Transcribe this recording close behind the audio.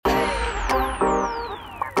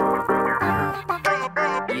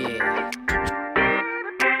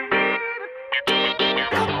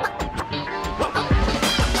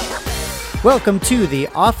Welcome to the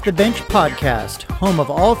Off the Bench podcast, home of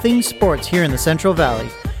all things sports here in the Central Valley.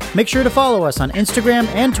 Make sure to follow us on Instagram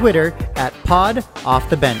and Twitter at Pod Off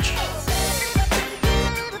the Bench.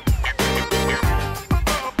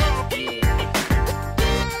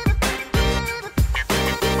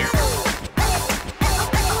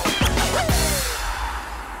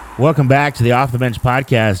 Welcome back to the Off the Bench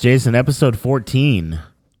podcast, Jason, episode 14.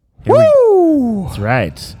 Woo! That's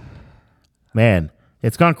right. Man,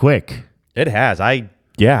 it's gone quick. It has. I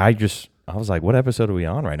was like, what episode are we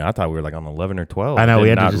on right now? I thought we were like on 11 or 12. I know, I we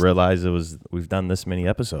did had to not realize we've done this many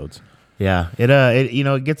episodes. Yeah,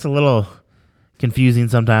 it gets a little confusing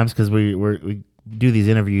sometimes because we do these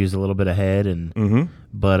interviews a little bit ahead,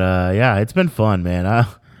 but yeah, it's been fun, man.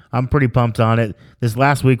 I'm pretty pumped on it. This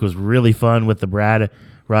last week was really fun with the Brad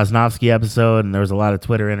Rosnovsky episode, and there was a lot of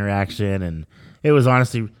Twitter interaction, and it was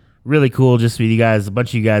honestly really cool just for you guys, a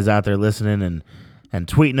bunch of you guys out there listening and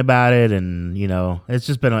tweeting about it, and it's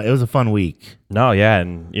just been it was a fun week. No, yeah,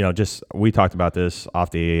 and just we talked about this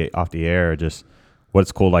off the air, just what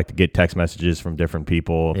it's cool like to get text messages from different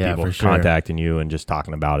people, people for sure. contacting you and just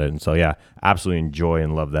talking about it, and so yeah, absolutely enjoy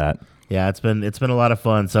and love that. Yeah, it's been a lot of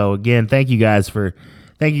fun. So again, thank you guys for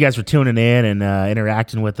tuning in and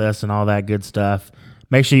interacting with us and all that good stuff.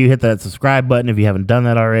 Make sure you hit that subscribe button if you haven't done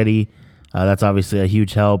that already. That's obviously a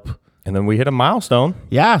huge help. And then we hit a milestone.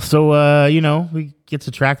 Yeah, so we get to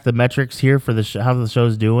track the metrics here for the how the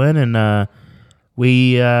show's doing, and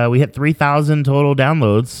we hit 3,000 total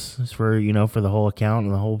downloads for the whole account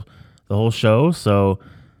and the whole show. So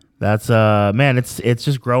that's man, it's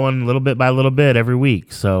just growing little bit by little bit every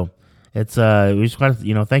week. So it's we just want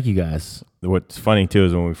to thank you guys. What's funny too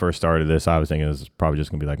is when we first started this, I was thinking it was probably just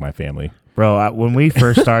gonna be like my family. Bro, when we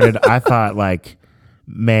first started, I thought like,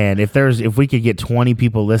 man, if we could get 20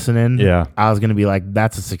 people listening, yeah, I was gonna be like,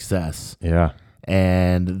 that's a success. Yeah,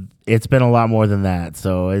 and it's been a lot more than that.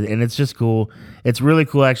 So, and it's just cool. It's really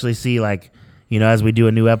cool actually see like, as we do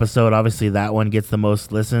a new episode, obviously that one gets the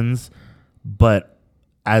most listens, but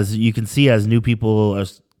as you can see, as new people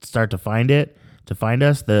start to find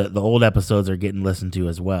us, the old episodes are getting listened to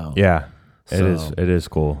as well. Yeah. So, it is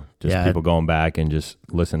cool. Just people going back and just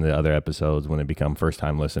listen to other episodes when they become first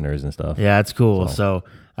time listeners and stuff. Yeah, it's cool. So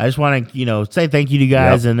I just want to say thank you to you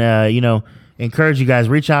guys, and encourage you guys,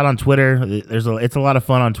 reach out on Twitter. It's a lot of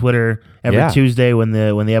fun on Twitter every Tuesday when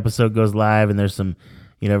the episode goes live, and there's some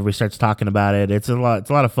everybody starts talking about it. It's a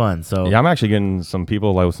lot of fun. So yeah, I'm actually getting some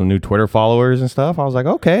people like with some new Twitter followers and stuff. I was like,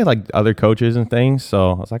 okay, like other coaches and things.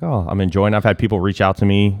 So I was like, oh, I'm enjoying. I've had people reach out to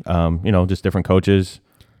me, just different coaches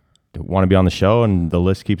want to be on the show, and the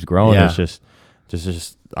list keeps growing. Yeah. It's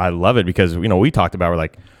just I love it because we talked about, we're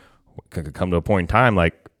like, could come to a point in time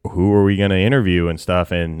like, who are we going to interview and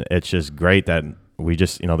stuff, and it's just great that we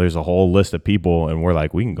just there's a whole list of people, and we're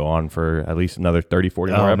like, we can go on for at least another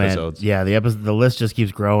 30-40 more episodes. Yeah, the list just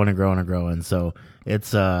keeps growing and growing and growing. So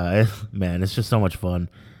it's man, it's just so much fun.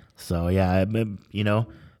 So yeah,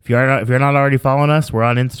 if you're not already following us, we're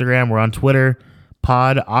on Instagram, we're on Twitter,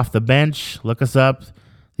 Pod Off the Bench. Look us up.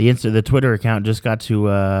 The Twitter account just got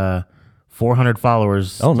to 400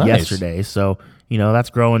 followers yesterday, so that's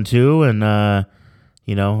growing too, and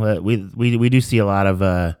we do see a lot of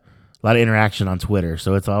interaction on Twitter,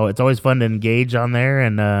 so it's always fun to engage on there,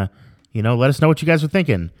 and let us know what you guys are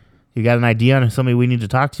thinking. You got an idea on somebody we need to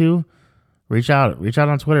talk to? Reach out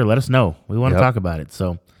on Twitter. Let us know. We want to talk about it.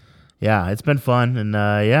 So yeah, it's been fun, and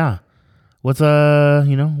what's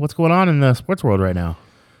going on in the sports world right now?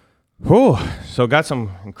 Whew. So got some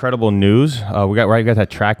incredible news. We got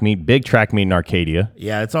that big track meet in Arcadia.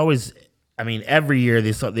 Yeah, it's always, every year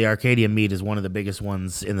the Arcadia meet is one of the biggest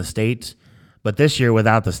ones in the state. But this year,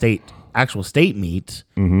 without the actual state meet,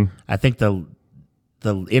 I think the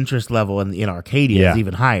interest level in Arcadia is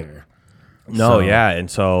even higher. And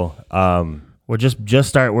so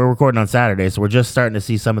we're recording on Saturday, so we're just starting to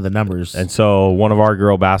see some of the numbers. And so one of our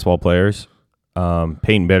girl basketball players,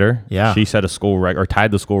 Peyton Bitter, she set a school record, or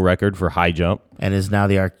tied the school record for high jump, and is now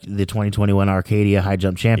the 2021 Arcadia high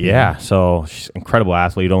jump champion. Yeah, so she's an incredible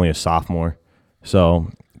athlete, only a sophomore. So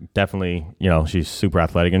definitely, she's super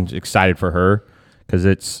athletic, and excited for her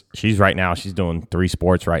because she's doing 3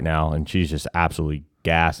 sports right now, and she's just absolutely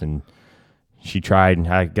gassed. And she tried, and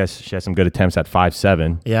I guess she had some good attempts at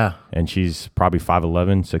 5'7". Yeah, and she's probably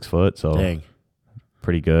 5'11", 6 foot. So dang.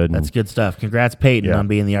 Pretty good. That's good stuff. Congrats, Peyton, on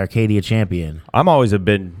being the Arcadia champion. I'm always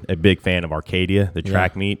been a big fan of Arcadia, the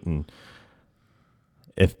track meet. And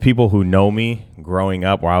if people who know me growing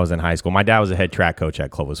up where I was in high school, my dad was a head track coach at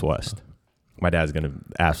Clovis West. My dad's going to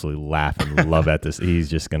absolutely laugh and love at this. He's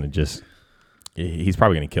just going to he's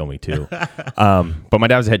probably going to kill me too. But my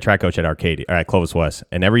dad was the head track coach at Arcadia, or at Clovis West,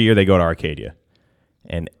 and every year they go to Arcadia.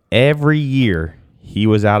 And every year he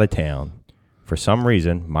was out of town, for some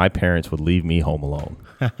reason, my parents would leave me home alone.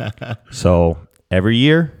 So every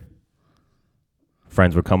year,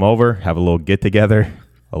 friends would come over, have a little get-together,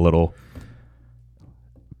 I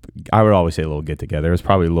would always say a little get-together. It was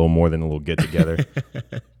probably a little more than a little get-together.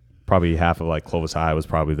 Probably half of like Clovis High was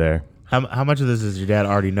probably there. How much of this does your dad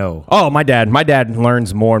already know? Oh, my dad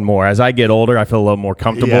learns more and more. As I get older, I feel a little more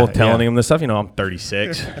comfortable telling him this stuff. I'm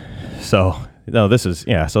 36. So, this is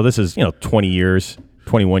 20 years,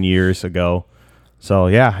 21 years ago. So,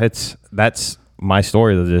 yeah, that's my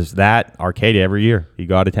story. Is that Arcadia every year. You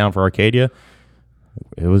go out of town for Arcadia.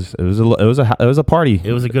 It was a party.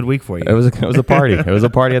 It was a good week for you. It was a party. It was a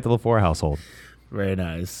party at the LaFleur household. Very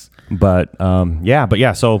nice. But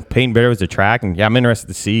so Peyton Bear was the track, and I'm interested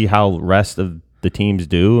to see how the rest of the teams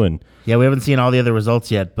do. And we haven't seen all the other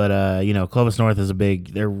results yet, but Clovis North is they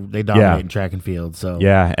dominate in track and field. So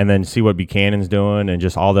and then see what Buchanan's doing and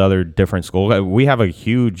just all the other different schools. We have a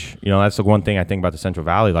huge, that's the one thing I think about the Central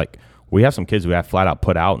Valley. Like, we have some kids who have flat out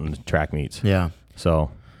put out in the track meets. Yeah.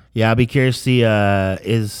 So I'll be curious to see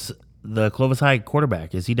is the Clovis High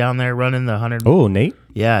quarterback, is he down there running the 100? Oh, Nate?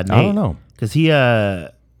 Yeah, Nate. I don't know. Because he, I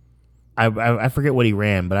forget what he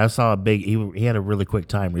ran, but I saw he had a really quick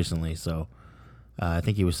time recently. So I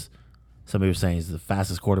think somebody was saying he's the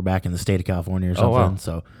fastest quarterback in the state of California or something. Oh, wow.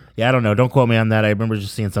 So, I don't know. Don't quote me on that. I remember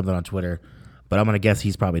just seeing something on Twitter, but I'm going to guess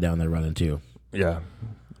he's probably down there running too. Yeah.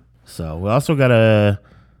 So we also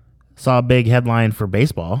saw a big headline for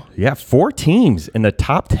baseball. Yeah, 4 teams in the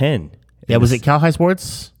top 10. Yeah, was it Cal High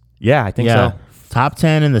Sports? Yeah, I think so. Top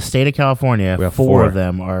 10 in the state of California. We have 4 of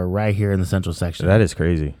them are right here in the central section. That is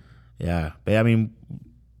crazy. Yeah. But, I mean,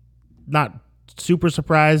 not super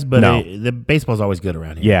surprised, but the baseball's always good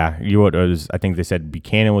around here. Yeah. I think they said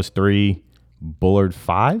Buchanan was 3, Bullard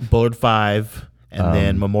 5? Bullard 5, and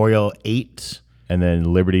then Memorial 8. And then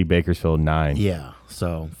Liberty, Bakersfield 9. Yeah.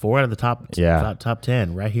 So 4 out of the top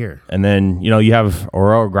 10 right here. And then, you have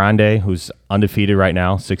Aurora Grande, who's undefeated right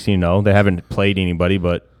now, 16-0. They haven't played anybody,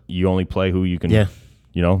 but you only play who you can. Yeah.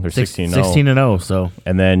 They're 16-0. 16-0, so.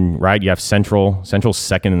 And then, you have Central. Central's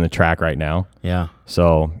second in the track right now. Yeah.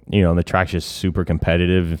 So, the track's just super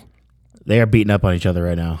competitive. They are beating up on each other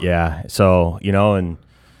right now. Yeah. So, and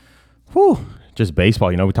just baseball.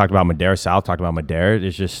 We talked about Madera South, talked about Madera.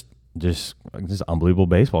 It's just unbelievable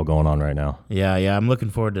baseball going on right now. Yeah. I'm looking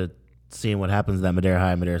forward to seeing what happens in that Madera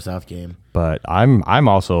High and Madera South game. But I'm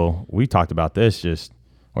also, we talked about this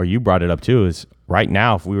or you brought it up too, is right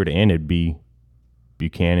now if we were to end, it'd be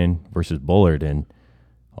Buchanan versus Bullard, and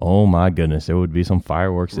oh my goodness, there would be some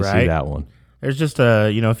fireworks to see that one. There's just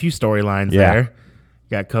a few storylines there.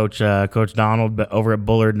 You got Coach Donald over at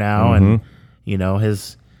Bullard now, and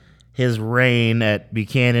his reign at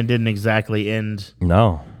Buchanan didn't exactly end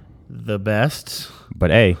the best. But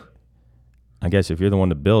hey, I guess if you're the one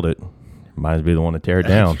to build it, might as well be the one to tear it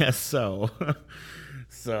down. I guess so.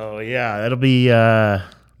 So yeah, it'll be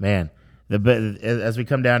man. As we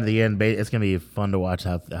come down to the end, it's gonna be fun to watch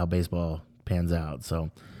how baseball pans out. So,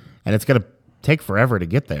 and it's gonna take forever to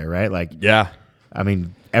get there, right? Like, I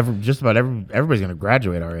mean, everybody's gonna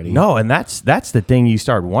graduate already. No, and that's the thing. You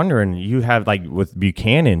start wondering. You have, like, with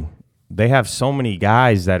Buchanan, they have so many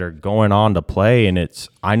guys that are going on to play, and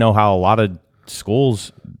I know how a lot of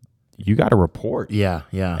schools, you got to report. Yeah.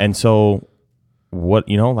 And so, what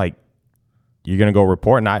you're gonna go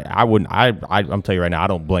report, and I'm telling you right now, I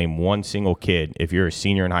don't blame one single kid if you're a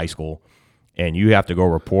senior in high school and you have to go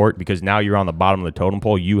report, because now you're on the bottom of the totem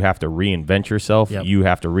pole. You have to reinvent yourself. Yep. You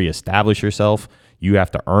have to reestablish yourself. You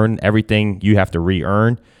have to earn everything. You have to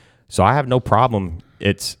re-earn. So I have no problem.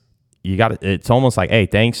 It's almost like, hey,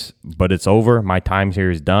 thanks, but it's over. My time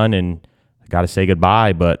here is done, and I got to say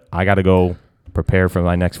goodbye. But I got to go prepare for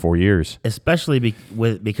my next 4 years. Especially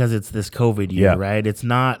because it's this COVID year, right? It's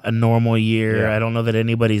not a normal year. I don't know that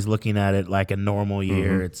anybody's looking at it like a normal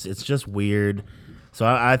year. Mm-hmm. It's just weird. So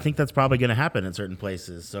I think that's probably going to happen in certain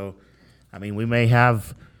places. So, I mean, we may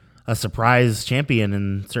have a surprise champion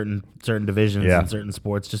in certain divisions and certain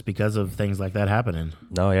sports just because of things like that happening.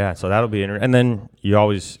 No, yeah. So that'll be interesting. And then you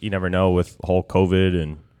never know with whole COVID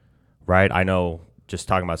and, right? I know, just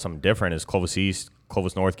talking about something different, is Clovis East,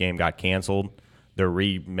 Clovis North game got canceled. They're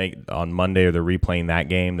on Monday, or they're replaying that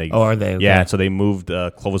game. Are they? Okay. Yeah, so they moved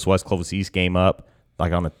Clovis West, Clovis East game up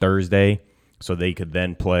like on a Thursday, so they could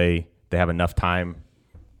then play. They have enough time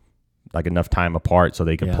apart so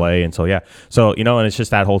they could play. And so, so, and it's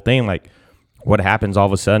just that whole thing, like, what happens all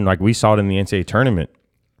of a sudden, like we saw it in the NCAA tournament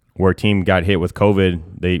where a team got hit with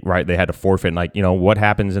COVID, they had to forfeit. And, like, what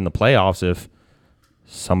happens in the playoffs if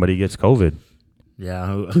somebody gets COVID.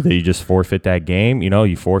 Yeah. You just forfeit that game.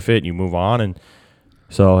 You forfeit and you move on. And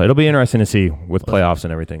so it'll be interesting to see with playoffs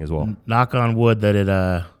and everything as well. Knock on wood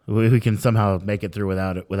that we can somehow make it through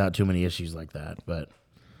without too many issues like that. But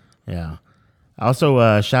yeah.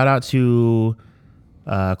 Also, shout out to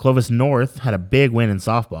Clovis North had a big win in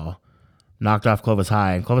softball. Knocked off Clovis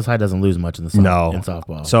High, and Clovis High doesn't lose much in in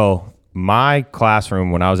softball. So my classroom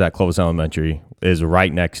when I was at Clovis Elementary is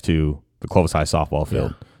right next to the Clovis High softball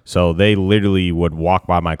field. Yeah. So they literally would walk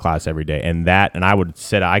by my class every day, and I could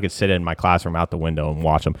sit in my classroom out the window and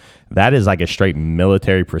watch them. That is like a straight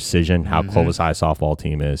military precision how Clovis High softball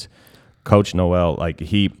team is. Coach Noel,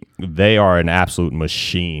 they are an absolute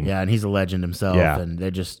machine. Yeah, and he's a legend himself. Yeah. And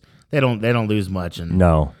they don't lose much. And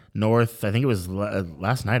no, North, I think it was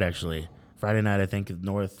last night actually. Friday night, I think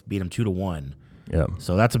North beat them 2-1. Yeah.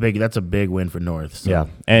 So that's a big win for North. So. Yeah,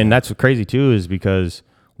 and that's crazy too, is because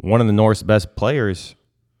one of the North's best players,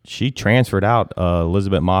 she transferred out,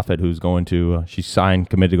 Elizabeth Moffitt, who's going to she's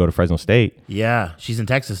committed to go to Fresno State. Yeah, she's in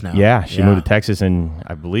Texas now. Yeah, she moved to Texas, and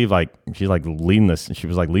I believe she's leading this. She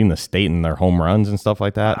was leading the state in their home runs and stuff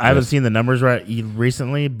like that. I haven't seen the numbers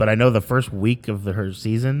recently, but I know the first week of her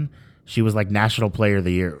season, she was National Player of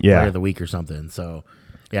the Year, Player of the Week or something. So.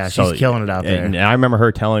 Yeah, she's killing it out there. And I remember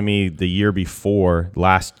her telling me the year before,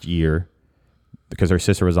 last year, because her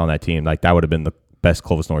sister was on that team, that would have been the best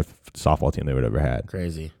Clovis North softball team they would have ever had.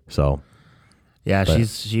 Crazy. So, yeah,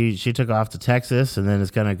 she took off to Texas, and then it's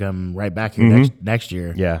gonna come right back here next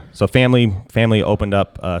year. Yeah. So family opened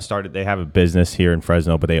up, started. They have a business here in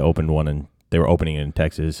Fresno, but they opened one, and they were opening it in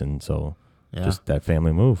Texas, and so just that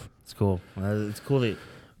family move. It's cool. It's cool that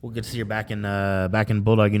we'll get to see her back in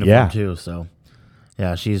Bulldog uniform too. So.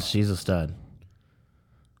 Yeah, she's a stud.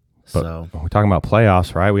 But so we're talking about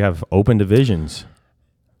playoffs, right? We have open divisions.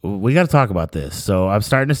 We got to talk about this. So I'm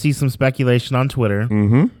starting to see some speculation on Twitter.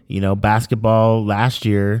 Basketball last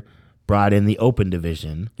year brought in the open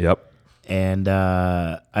division. Yep. And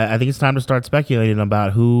I think it's time to start speculating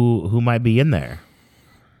about who might be in there.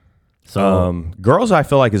 So girls, I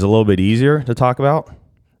feel like is a little bit easier to talk about.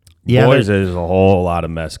 Yeah, boys, there's a whole lot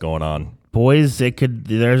of mess going on. Boys, let's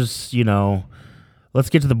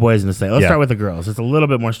get to the boys in a second. Let's start with the girls. It's a little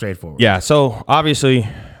bit more straightforward. Yeah, so obviously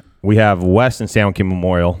we have West and San Joaquin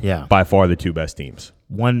Memorial. Yeah. By far the two best teams.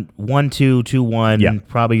 1-2, 2-1. Yeah.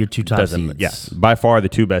 Probably your two top seeds. Yes, by far the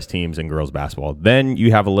two best teams in girls basketball. Then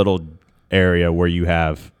you have a little area where you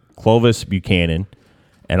have Clovis, Buchanan,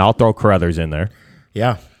 and I'll throw Carruthers in there.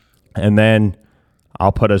 Yeah. And then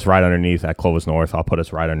I'll put us right underneath at Clovis North. I'll put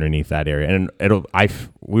us right underneath that area. And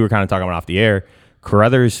we were kind of talking about off the air.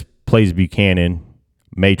 Carruthers plays Buchanan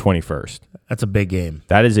May 21st. That's a big game.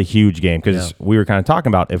 That is a huge game because we were kind of talking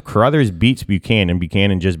about if Carruthers beats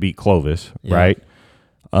Buchanan just beat Clovis, right?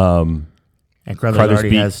 And Carruthers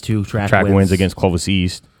already has two track wins against Clovis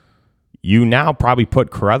East. You now probably put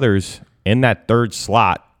Carruthers in that third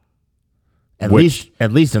slot. At least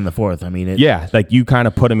in the fourth. I mean, you kind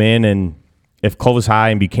of put them in, and if Clovis High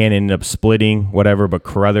and Buchanan end up splitting, whatever, but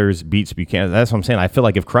Carruthers beats Buchanan, that's what I'm saying. I feel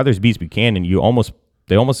like if Carruthers beats Buchanan, you almost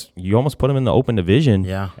put them in the open division.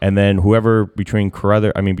 Yeah. And then whoever between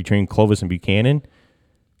Clovis and Buchanan,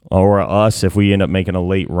 or us if we end up making a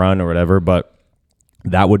late run or whatever, but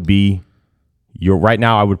that would be right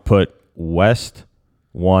now I would put West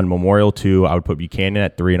 1, Memorial 2, I would put Buchanan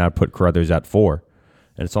at 3, and I'd put Carruthers at 4.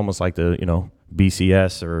 And it's almost like the,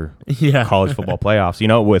 BCS or college football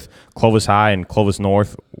playoffs. With Clovis High and Clovis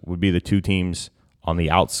North would be the two teams on the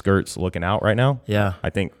outskirts looking out right now. Yeah.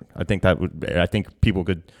 I think people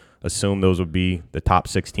could assume those would be the top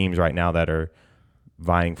 6 teams right now that are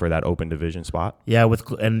vying for that open division spot. Yeah,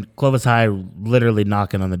 and Clovis High literally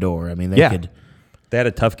knocking on the door. I mean, they had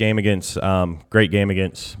a tough game great game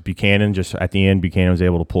against Buchanan. Just at the end, Buchanan was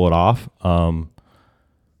able to pull it off.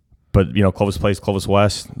 But Clovis plays Clovis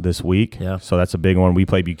West this week. Yeah. So that's a big one. We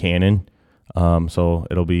play Buchanan. So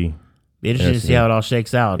it'll be interesting to see how it all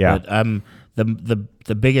shakes out. Yeah. But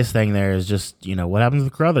the biggest thing there is just, what happens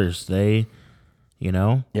with Carruthers? They,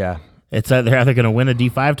 it's they're either going to win a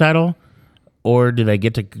D5 title or do they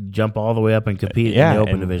get to jump all the way up and compete in the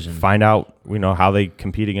open division? Find out, how they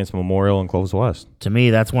compete against Memorial and Clovis West. To me,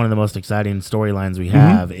 that's one of the most exciting storylines we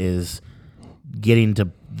have is getting to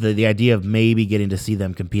the idea of maybe getting to see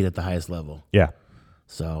them compete at the highest level. Yeah.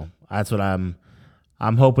 So that's what I'm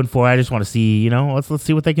hoping for. I just want to see, let's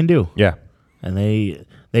see what they can do. Yeah. And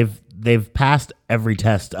they've passed every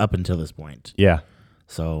test up until this point. Yeah.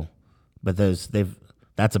 So, but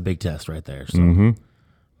that's a big test right there. So,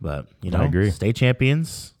 but I agree. State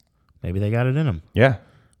champions, maybe they got it in them. Yeah.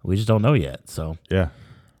 We just don't know yet. So yeah.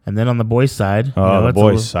 And then on the boys' side, the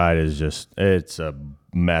boys' side is it's a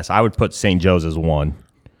mess. I would put St. Joe's as 1.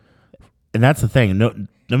 And that's the thing.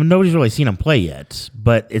 Nobody's really seen them play yet,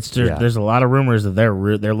 but it's just, there's a lot of rumors that they're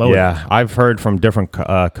loaded. Yeah, I've heard from different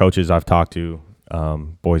coaches I've talked to,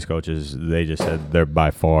 boys coaches. They just said they're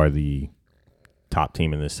by far the top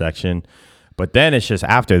team in this section. But then it's just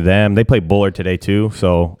after them. They play Bullard today too,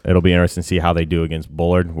 so it'll be interesting to see how they do against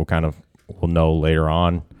Bullard. We'll know later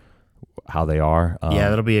on how they are.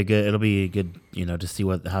 It'll be a good to see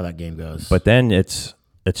how that game goes. But then it's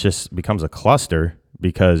just becomes a cluster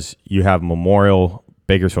because you have Memorial,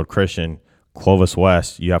 Bakersfield Christian, Clovis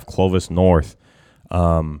West, you have Clovis North.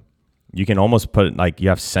 You can almost put it like you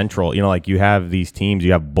have Central, like you have these teams,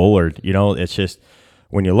 you have Bullard, it's just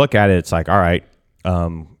when you look at it, it's like, all right,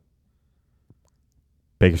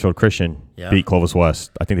 Bakersfield Christian beat Clovis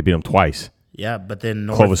West. I think they beat them twice. Yeah, but then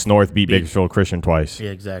Clovis North beat Bakersfield Christian twice. Yeah,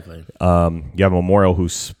 exactly. You have Memorial who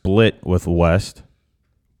split with West,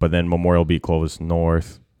 but then Memorial beat Clovis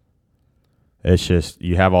North. It's just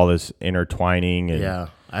you have all this intertwining. And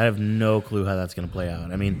I have no clue how that's going to play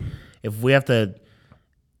out. I mean, if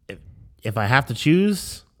I have to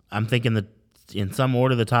choose, I'm thinking that in some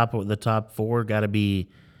order the top 4 got to be,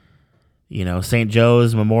 St.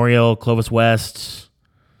 Joe's, Memorial, Clovis West,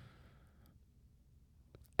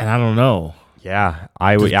 and I don't know. Yeah,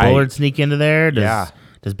 Does Bullard sneak into there?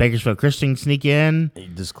 Does Bakersfield Christian sneak in?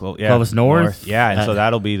 Clovis North? Yeah, and so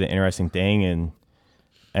that'll be the interesting thing.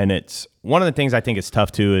 And it's one of the things I think it's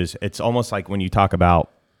tough too is it's almost like when you talk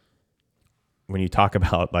about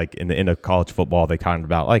like in the end of college football, they talk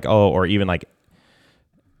about like, or even like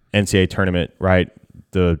NCAA tournament, right?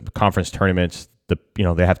 The conference tournaments, they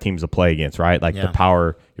have teams to play against, right? Like the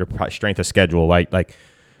power, your strength of schedule, like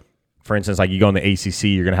for instance, like you go in the ACC,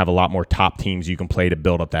 you're going to have a lot more top teams you can play to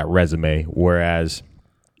build up that resume. Whereas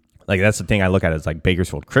like that's the thing I look at is like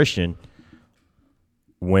Bakersfield Christian.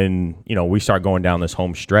 When, we start going down this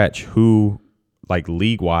home stretch, who, like,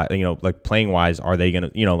 league-wise, like, playing-wise, are they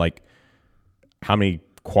going to, like, how many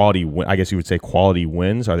quality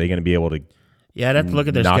wins are they going to be able to I'd have to look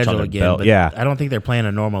at their schedule again, but I don't think they're playing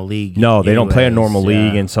a normal league. No, they don't play a normal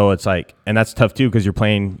league, and so it's like, and that's tough, too, because you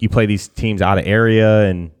play these teams out of area,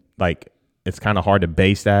 and, like, it's kind of hard to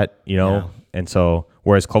base that, and so,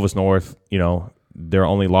 whereas Clovis North, their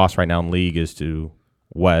only loss right now in league is to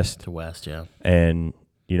West. And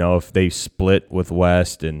if they split with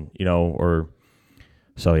West and, it'll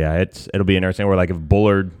be interesting where like if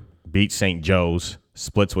Bullard beats St. Joe's,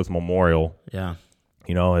 splits with Memorial. Yeah.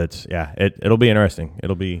 It'll be interesting.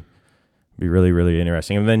 It'll be really, really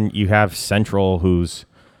interesting. And then you have Central who's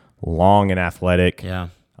long and athletic. Yeah.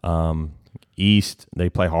 East, they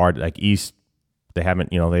play hard. Like East, they haven't,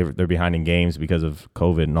 they're behind in games because of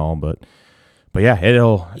COVID and all, but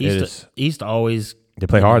East always they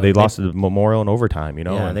play hard. They lost to the Memorial in overtime,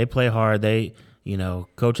 Yeah, they play hard. They,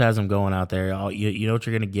 coach has them going out there. You know what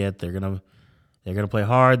you're going to get. They're going to play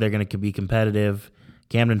hard. They're going to be competitive.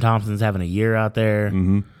 Camden Thompson's having a year out there.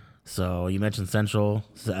 Mm-hmm. So you mentioned Central.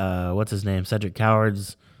 What's his name? Cedric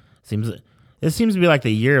Cowards. This seems to be like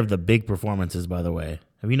the year of the big performances, by the way.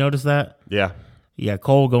 Have you noticed that? Yeah. Yeah,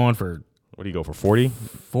 Cole going for... What do you go for, 40?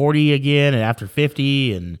 40 again, and after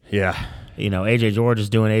 50, and... Yeah. AJ George is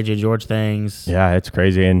doing AJ George things. Yeah, it's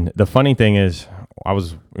crazy. And the funny thing is, I'll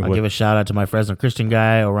give a shout out to my Fresno Christian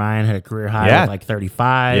guy. Orion had a career high of like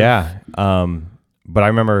 35. Yeah. But I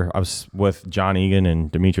remember I was with John Egan and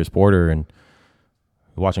Demetrius Porter and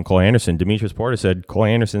watching Cole Anderson. Demetrius Porter said Cole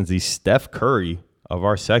Anderson's the Steph Curry of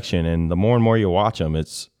our section. And the more and more you watch him,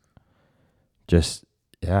 it's just,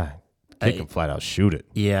 he can flat out shoot it.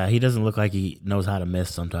 Yeah, he doesn't look like he knows how to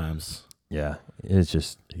miss sometimes. Yeah, it's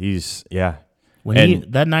just that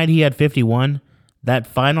night he had 51. That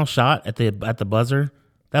final shot at the buzzer,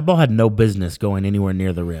 that ball had no business going anywhere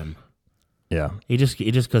near the rim. Yeah, he just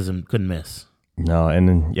couldn't miss. No, and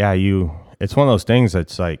then it's one of those things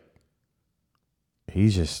that's like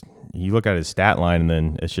you look at his stat line and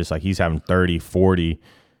then it's just like he's having 30, 40,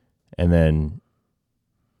 and then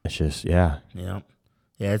it's just yeah.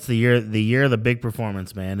 It's the year of the big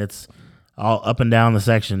performance, man. It's all up and down the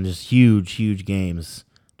section, just huge games.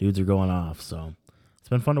 Dudes are going off, so it's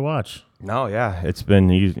been fun to watch. No, yeah, it's been.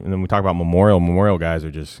 And then we talk about Memorial guys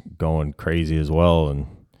are just going crazy as well, and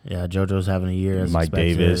JoJo's having a year. As Mike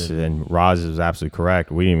expected. Davis and Roz is absolutely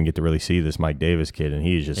correct. We didn't even get to really see this Mike Davis kid, and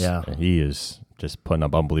he is just putting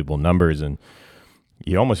up unbelievable numbers, and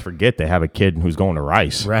you almost forget they have a kid who's going to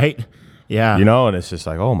Rice, right? Yeah, and it's just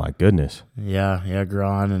like, oh my goodness. Yeah,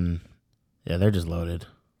 Gron and they're just loaded.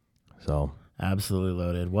 So absolutely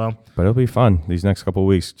loaded. Well, but it'll be fun these next couple of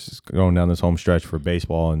weeks, just going down this home stretch for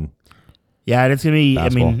baseball, and Yeah, and it's gonna be.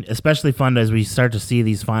 basketball. I mean, especially fun as we start to see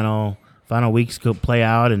these final weeks go play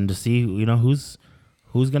out, and to see who's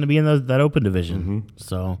gonna be in that open division. Mm-hmm.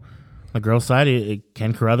 So, on the girls' side,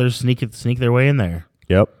 can Carruthers sneak their way in there?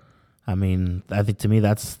 Yep. I mean, I think to me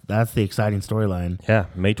that's the exciting storyline. Yeah,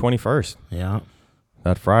 May 21st. Yeah,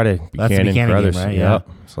 That Friday. That's the Buchanan Carruthers. game, right? Yep.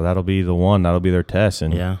 So that'll be the one. That'll be their test.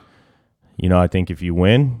 And yeah. I think if you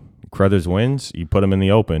win, Carruthers wins, you put them in the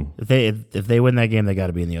open. If they win that game, they got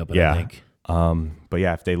to be in the open. Yeah. I think. But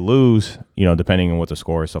yeah, if they lose, depending on what the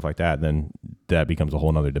score is, stuff like that, then that becomes a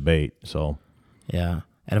whole nother debate. So yeah,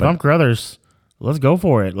 and if I'm Carruthers, let's go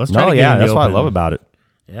for it. Let's try to get in the that's what I open. love about it.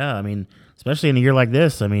 Yeah, I mean, especially in a year like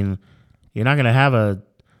this, I mean, you're not going to have they're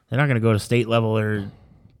not going to go to state level or,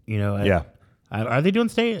 Yeah. Are they doing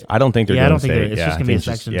state? I don't think they're Yeah, I doing don't think state. it's Yeah, just I going to be a think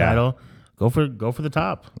it's section just- yeah. title. Go for the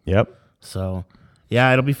top. Yep. So,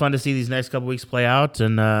 yeah, it'll be fun to see these next couple weeks play out,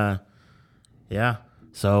 and yeah.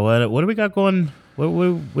 So, what do we got going? We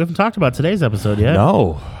haven't talked about today's episode yet.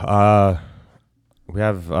 No. We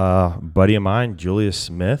have a buddy of mine, Julius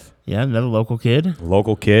Smith. Yeah, another local kid.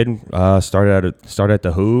 Local kid, started at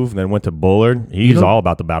the Hoove, then went to Bullard. He's all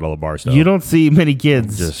about the Battle of Barstow. You don't see many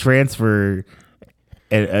kids Just- transfer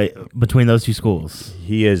between those two schools.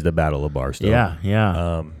 He is the Battle of Barstow.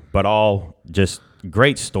 Yeah. But all just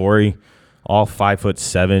great story. All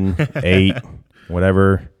 5'7", 8,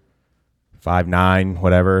 whatever, 5'9",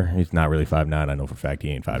 whatever. He's not really 5'9". I know for a fact he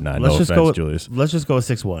ain't 5'9". Let's No just offense, go. Julius. Let's just go with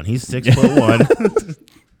 6'1". He's 6'1".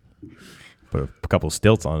 Put a couple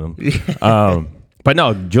stilts on him. But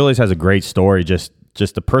no, Julius has a great story. Just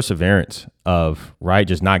the perseverance of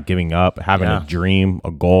just not giving up, having Yeah. a dream,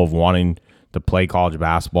 a goal of wanting to play college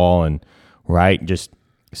basketball, and just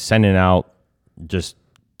sending out, just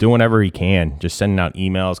doing whatever he can, just sending out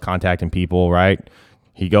emails, contacting people. Right,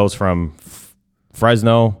 he goes from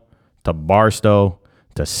Fresno to Barstow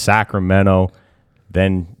to Sacramento,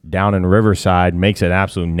 then down in Riverside, makes an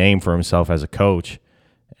absolute name for himself as a coach.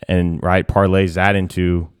 And parlays that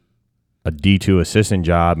into a D2 assistant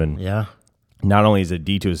job, and Yeah, not only is it a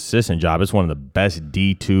D2 assistant job, it's one of the best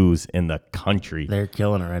D2s in the country they're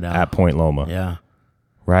killing it right now. at Point Loma. Yeah,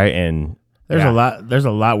 Right, and there's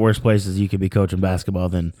a lot worse places you could be coaching basketball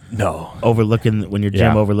than no, overlooking when your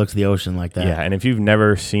gym Yeah. overlooks the ocean like that. yeah. And if you've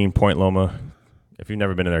never seen Point Loma, if you've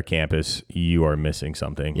never been to their campus, you are missing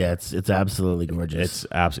something. Yeah, it's absolutely gorgeous. It's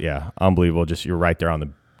absolutely unbelievable. Just you're right there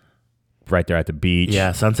at the beach.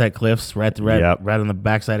 Yeah, Sunset Cliffs, right Yep. right on the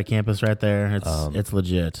backside of campus, right there. It's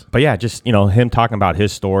legit. But yeah, just him talking about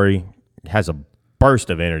his story has a burst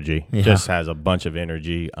of energy. Yeah. Just has a bunch of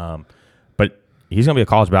energy. But he's gonna be a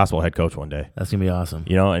college basketball head coach one day. That's gonna be awesome.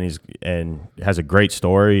 And has a great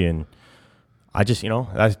story. And I just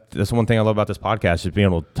that's one thing I love about this podcast, is being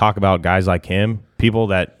able to talk about guys like him, people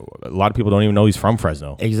that a lot of people don't even know he's from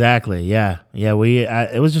Fresno. Exactly. Yeah.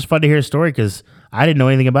 It was just fun to hear his story because I didn't know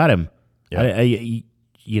anything about him. Yeah.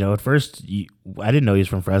 At first I didn't know he was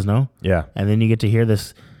from Fresno. Yeah. And then you get to hear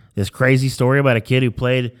this crazy story about a kid who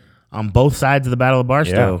played on both sides of the Battle of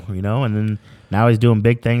Barstow, and then now he's doing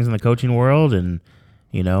big things in the coaching world, and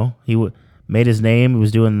he made his name. He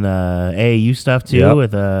was doing the AAU stuff too. Yep.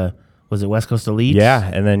 With was it West Coast Elite? Yeah,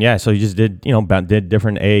 and then so he just did did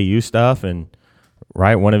different AAU stuff, and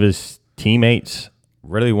one of his teammates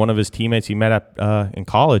he met at in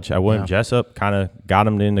college at William Jessup kind of got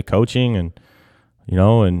him into coaching, and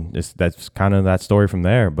that's kind of that story from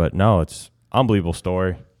there. But no, it's unbelievable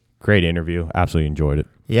story, great interview, absolutely enjoyed it.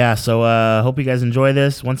 Yeah, so hope you guys enjoy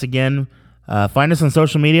this. Once again, find us on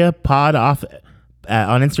social media, Pod Off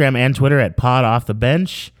on Instagram and Twitter at Pod Off the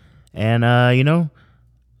Bench, and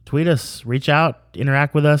tweet us, reach out,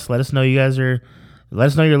 interact with us. Let us know you're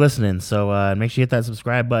listening. So make sure you hit that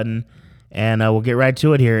subscribe button, and we'll get right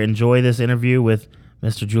to it here. Enjoy this interview with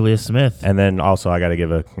Mr. Julius Smith. And then also I got to give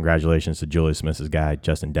a congratulations to Julius Smith's guy,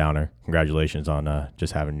 Justin Downer. Congratulations on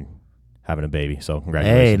just having a baby. So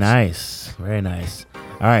congratulations. Hey, nice, very nice.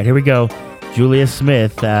 All right, here we go. Julius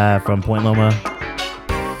Smith from Point Loma.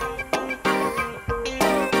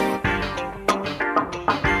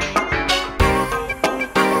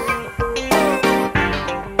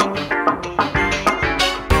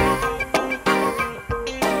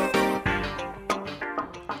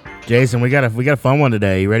 Jason, we got a fun one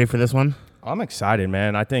today. You ready for this one? I'm excited,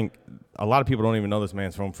 man. I think a lot of people don't even know this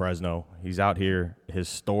man's from Fresno. He's out here. His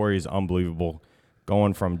story is unbelievable.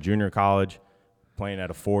 Going from junior college, playing at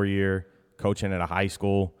a 4-year, coaching at a high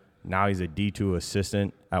school. Now he's a D2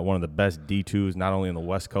 assistant at one of the best D2s, not only in the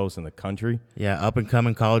West Coast in the country. Yeah, up and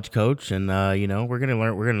coming college coach, and we're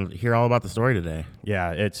gonna hear all about the story today.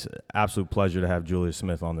 Yeah, it's an absolute pleasure to have Julius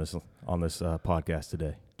Smith on this podcast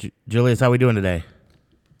today. Julius, how we doing today?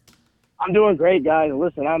 I'm doing great, guys.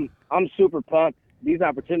 Listen, I'm super pumped. These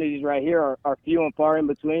opportunities right here are few and far in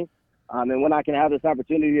between. And when I can have this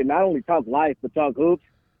opportunity to not only talk life but talk hoops,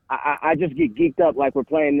 I just get geeked up like we're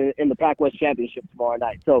playing in the Pac-West Championship tomorrow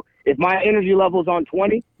night. So if my energy level's on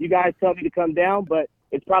 20, you guys tell me to come down, but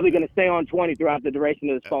it's probably going to stay on 20 throughout the duration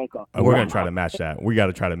of this phone call. We're going to try to match that. We got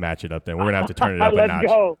to try to match it up then. We're going to have to turn it up a notch. Let's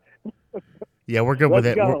go. Yeah, we're good with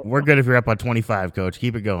it. Go. We're good if you're up on 25, Coach.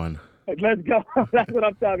 Keep it going. Let's go. That's what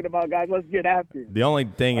I'm talking about, guys. Let's get after it. The only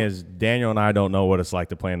thing is Daniel and I don't know what it's like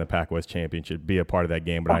to play in the Pac-West Championship, be a part of that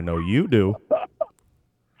game, but I know you do.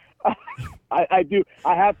 I do.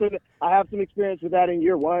 I have some experience with that in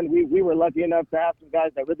year one. We were lucky enough to have some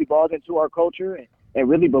guys that really bought into our culture and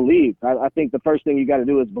really believed. I think the first thing you got to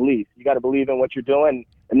do is believe. You got to believe in what you're doing,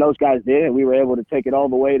 and those guys did. And we were able to take it all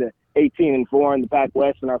the way to 18-4 in the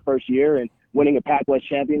Pac-West in our first year, and winning a Pac-West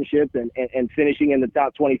championship and finishing in the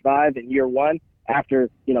top 25 in year one after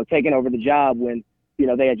taking over the job when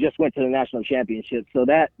they had just went to the national championship. So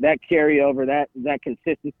that carryover, that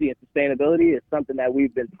consistency and sustainability is something that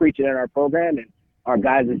we've been preaching in our program, and our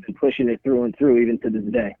guys have been pushing it through and through even to this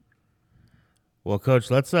day. Well,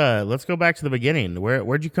 Coach, let's go back to the beginning.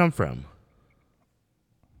 Where'd you come from?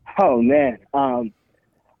 Oh man,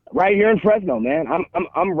 right here in Fresno, man.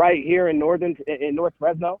 I'm right here in North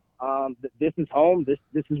Fresno. This is home.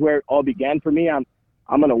 This is where it all began for me.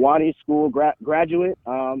 I'm an Awani school graduate.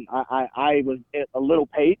 I was a little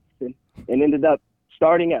paced and ended up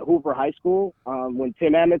starting at Hoover High School when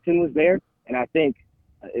Tim Amundsen was there. And I think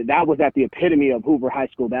that was at the epitome of Hoover High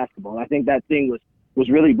School basketball. I think that thing was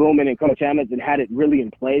really booming, and Coach Amundsen had it really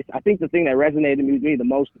in place. I think the thing that resonated with me the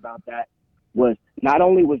most about that was not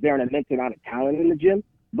only was there an immense amount of talent in the gym,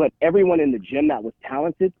 but everyone in the gym that was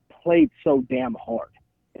talented played so damn hard.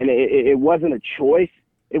 And it wasn't a choice.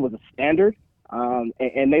 It was a standard.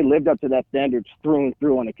 And they lived up to that standard through and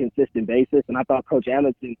through on a consistent basis. And I thought Coach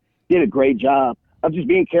Amundsen did a great job of just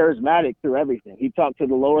being charismatic through everything. He talked to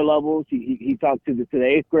the lower levels. He talked to the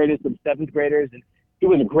 8th graders, to the 7th graders, and he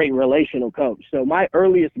was a great relational coach. So my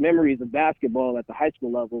earliest memories of basketball at the high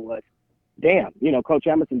school level was, damn, Coach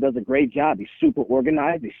Amundsen does a great job. He's super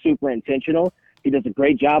organized. He's super intentional. He does a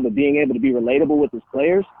great job of being able to be relatable with his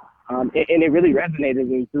players. And it really resonated with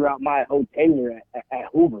me throughout my whole tenure at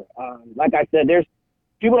Hoover. Like I said,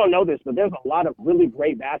 people don't know this, but there's a lot of really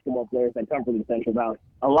great basketball players that come from the Central Valley.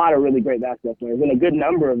 A lot of really great basketball players, and a good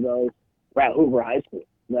number of those were at Hoover High School.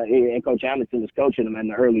 And Coach Amundsen was coaching them in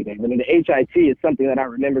the early days. I mean, the HIT is something that I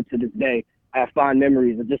remember to this day. I have fond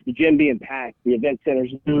memories of just the gym being packed, the event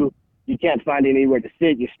centers new. You can't find anywhere to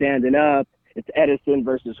sit. You're standing up. It's Edison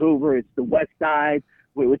versus Hoover. It's the West Side,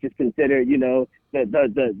 which is considered, the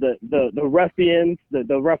ruffians,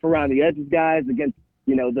 the rough around the edges guys against,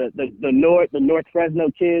 the North Fresno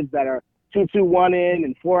kids that are 2-2 one in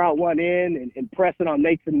and 4 out one in and pressing on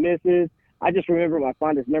makes and misses. I just remember my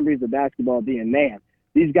fondest memories of basketball being, man,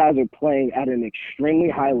 these guys are playing at an extremely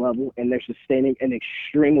high level, and they're sustaining an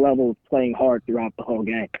extreme level of playing hard throughout the whole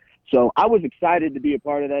game. So I was excited to be a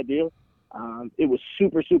part of that deal. It was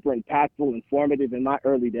super, super impactful, informative in my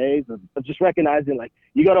early days of just recognizing, like,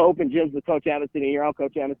 you go to open gyms with Coach Amundsen and you're on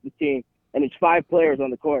Coach Amundsen's team, and it's 5 players on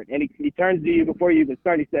the court. And he turns to you before you even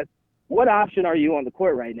start. He says, what option are you on the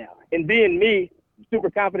court right now? And being me, super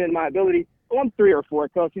confident in my ability, I'm 3 or 4,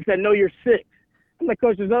 Coach. He said, no, you're 6. I'm like,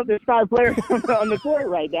 Coach, there's 5 players on the court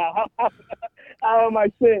right now. How am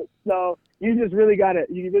I 6? So you really got an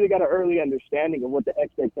early understanding of what the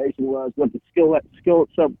expectation was, what the skill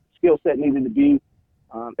set needed to be,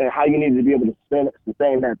 and how you needed to be able to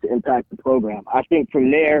sustain that to impact the program. I think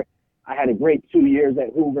from there, I had a great 2 years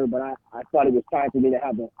at Hoover, but I thought it was time for me to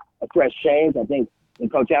have a fresh change. I think when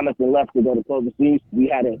Coach Amundsen left to go to Clovis East, we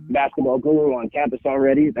had a basketball guru on campus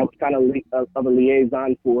already. That was kind of a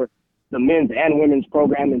liaison for the men's and women's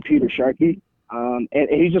program in Peter Sharkey. And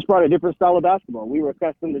he just brought a different style of basketball. We were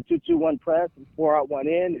accustomed to 2-2-1 press and 4 out 1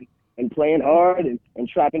 in and playing hard and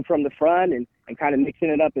trapping from the front and kind of mixing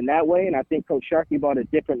it up in that way. And I think Coach Sharkey brought a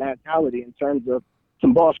different mentality in terms of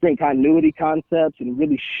some ball screen continuity concepts and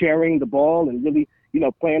really sharing the ball and really,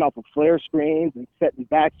 playing off of flare screens and setting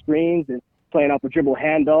back screens and playing off of dribble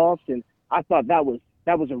handoffs. And I thought that was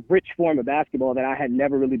a rich form of basketball that I had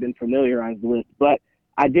never really been familiarized with. But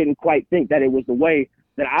I didn't quite think that it was the way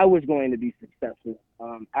that I was going to be successful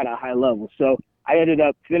at a high level. So I ended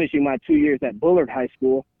up finishing my 2 years at Bullard High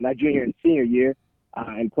School, my junior and senior year,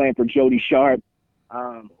 and playing for Jody Sharp,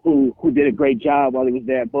 who did a great job while he was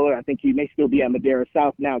there at Bullard. I think he may still be at Madera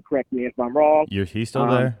South now. Correct me if I'm wrong. He's still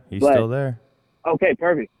there. He's still there. Okay,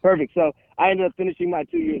 perfect. So I ended up finishing my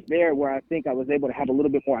 2 years there where I think I was able to have a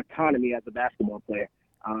little bit more autonomy as a basketball player.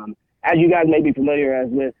 as you guys may be familiar as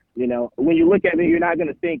with, when you look at me, you're not going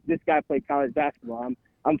to think this guy played college basketball.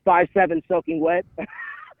 I'm 5'7", soaking wet.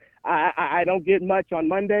 I don't get much on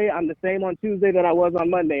Monday. I'm the same on Tuesday that I was on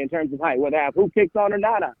Monday in terms of height. Whether I have hoop kicks on or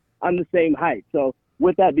not, I'm the same height. So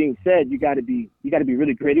with that being said, you got to be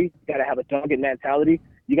really gritty. You got to have a dogged mentality.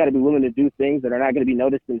 You got to be willing to do things that are not going to be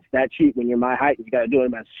noticed in the stat sheet when you're my height. You got to do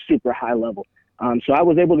it at a super high level. So I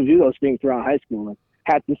was able to do those things throughout high school and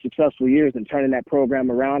had some successful years in turning that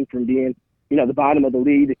program around from being, the bottom of the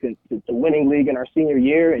league to winning league in our senior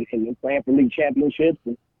year and playing for league championships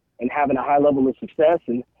and having a high level of success.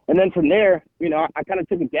 And then from there, I kind of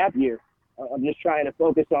took a gap year of just trying to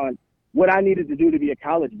focus on what I needed to do to be a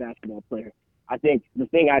college basketball player. I think the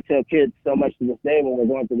thing I tell kids so much to this day when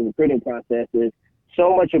we're going through the recruiting process is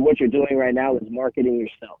so much of what you're doing right now is marketing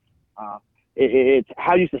yourself. It's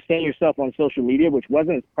how you sustain yourself on social media, which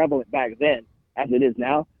wasn't as prevalent back then as it is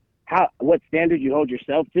now. What standard you hold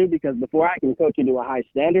yourself to, because before I can coach you to a high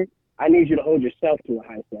standard, I need you to hold yourself to a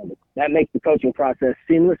high standard. That makes the coaching process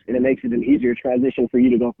seamless, and it makes it an easier transition for you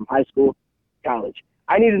to go from high school to college.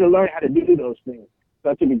 I needed to learn how to do those things.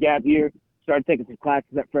 So I took a gap year, started taking some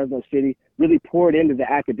classes at Fresno City, really poured into the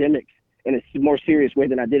academics in a more serious way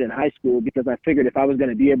than I did in high school, because I figured if I was going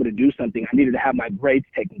to be able to do something, I needed to have my grades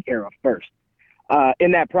taken care of first.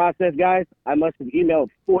 In that process, guys, I must have emailed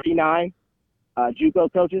 49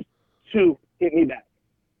 JUCO coaches to hit me back.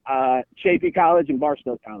 Chaffey College and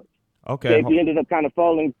Barstow College. Okay. Chaffey ended up kind of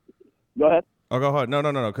falling. Go ahead. Oh, go ahead. No.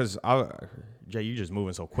 Because Jay, you just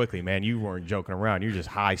moving so quickly, man. You weren't joking around. You're just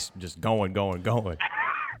high, just going.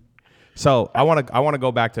 So I want to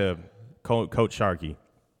go back to Coach Sharkey.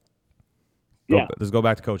 Let's go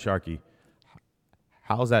back to Coach Sharkey.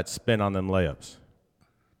 How's that spin on them layups?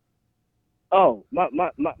 Oh,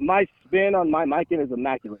 my spin on my mic is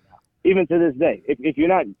immaculate now. Even to this day, if you're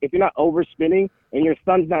not overspinning and your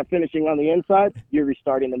son's not finishing on the inside, you're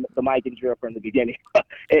restarting the mic and drill from the beginning.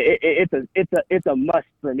 It's a must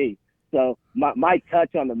for me. So my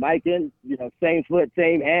touch on the mic end, same foot,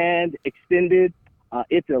 same hand, extended,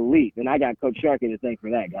 it's elite. And I got Coach Sharkey to thank for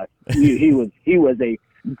that, guys. He was a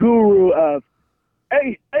guru of,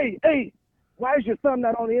 hey, why is your thumb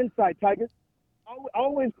not on the inside, Tiger?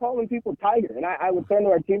 Always calling people Tiger. And I would turn to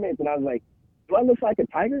our teammates and I was like, do I look like a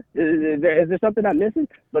tiger? Is there something I'm missing?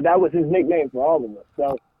 But that was his nickname for all of us.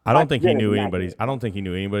 So I don't think he knew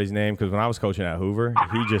anybody's name, because when I was coaching at Hoover,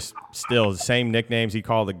 he just still the same nicknames. He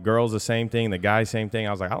called the girls the same thing, the guys same thing.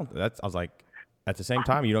 I was like, at the same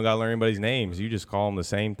time, you don't gotta learn anybody's names. You just call them the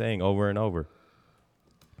same thing over and over.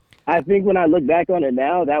 I think when I look back on it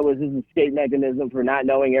now, that was his escape mechanism for not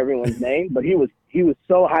knowing everyone's name. But he was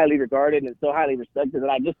so highly regarded and so highly respected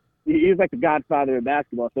that he was like the godfather of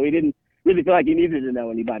basketball. So he didn't really feel like he needed to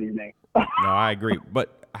know anybody's name. No, I agree.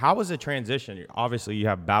 But how was the transition? Obviously, you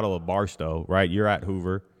have Battle of Barstow, right? You're at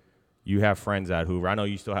Hoover. You have friends at Hoover. I know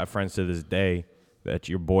you still have friends to this day that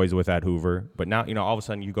you're boys with at Hoover. But now, all of a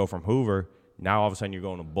sudden you go from Hoover. Now all of a sudden you're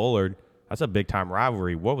going to Bullard. That's a big-time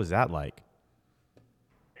rivalry. What was that like?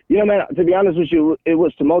 Man, to be honest with you, it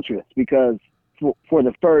was tumultuous because for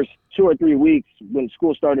the first 2 or 3 weeks when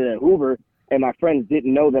school started at Hoover and my friends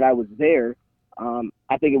didn't know that I was there,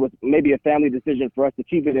 I think it was maybe a family decision for us to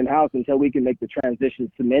keep it in-house until we can make the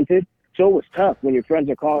transition cemented. So it was tough when your friends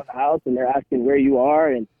are calling the house and they're asking where you are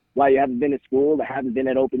and why you haven't been at school or haven't been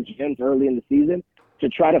at open gyms early in the season, to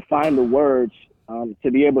try to find the words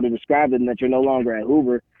to be able to describe them that you're no longer at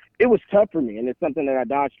Hoover. It was tough for me, and it's something that I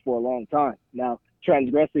dodged for a long time. Now,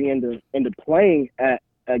 transgressing into playing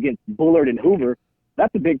against Bullard and Hoover,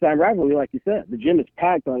 that's a big-time rivalry, like you said. The gym is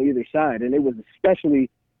packed on either side, and it was especially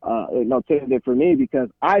tentative for me because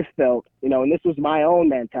I felt, and this was my own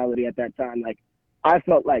mentality at that time, like I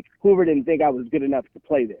felt like Hoover didn't think I was good enough to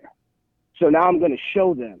play there. So now I'm going to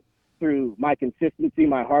show them through my consistency,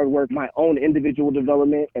 my hard work, my own individual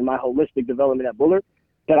development, and my holistic development at Bullard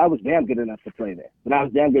that I was damn good enough to play there. That I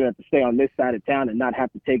was damn good enough to stay on this side of town and not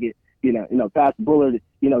have to take it, past Bullard,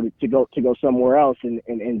 to go somewhere else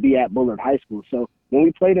and be at Bullard High School. So when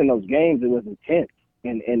we played in those games, it was intense,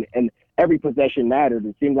 and every possession mattered.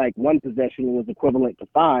 It seemed like one possession was equivalent to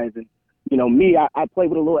 5. And, I play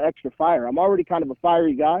with a little extra fire. I'm already kind of a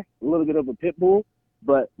fiery guy, a little bit of a pit bull.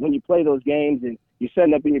 But when you play those games and you're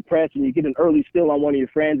setting up in your press and you get an early steal on one of your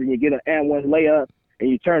friends and you get an and one layup and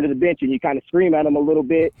you turn to the bench and you kind of scream at them a little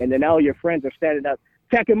bit, and then all your friends are standing up,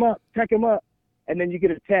 tech him up. And then you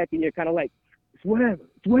get a tech and you're kind of like, it's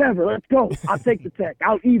whatever, let's go. I'll take the tech.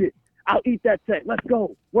 I'll eat it. I'll eat that tech. Let's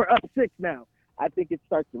go. We're up 6 now. I think it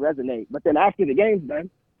starts to resonate. But then after the game's done,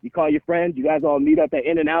 you call your friends, you guys all meet up at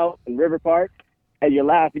In-N-Out in River Park, and you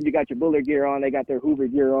laugh and you got your Bullard gear on, they got their Hoover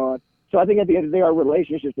gear on. So I think at the end of the day, our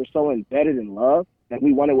relationships were so embedded in love that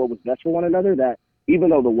we wanted what was best for one another, that even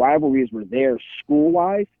though the rivalries were there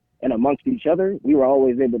school-wise and amongst each other, we were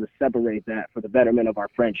always able to separate that for the betterment of our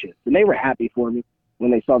friendships. And they were happy for me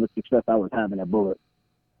when they saw the success I was having at Bullet.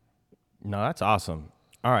 No, that's awesome.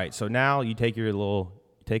 All right, so now you take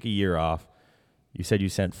a year off. You said you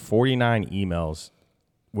sent 49 emails.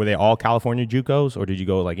 Were they all California JUCOs, or did you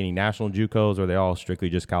go like any national JUCOs, or are they all strictly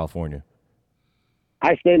just California?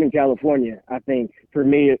 I stayed in California. I think for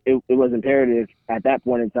me, it was imperative at that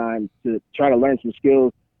point in time to try to learn some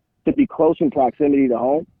skills, to be close in proximity to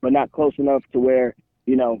home, but not close enough to where,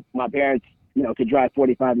 my parents, could drive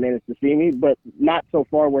 45 minutes to see me, but not so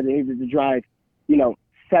far where they needed to drive,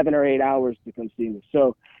 7 or 8 hours to come see me.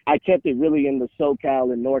 So I kept it really in the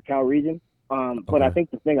SoCal and NorCal region. But I think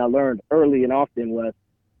the thing I learned early and often was,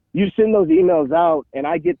 you send those emails out, and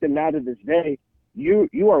I get them now to this day.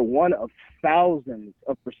 You are one of thousands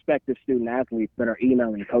of prospective student athletes that are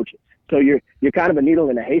emailing coaches. So you're kind of a needle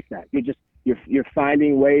in a haystack. You're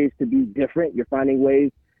finding ways to be different. You're finding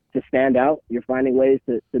ways to stand out. You're finding ways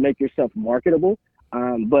to make yourself marketable.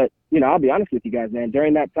 But I'll be honest with you guys, man.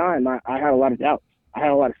 During that time, I had a lot of doubts. I had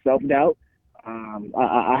a lot of self-doubt.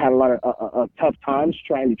 I had a lot of tough times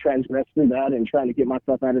trying to transgress through that and trying to get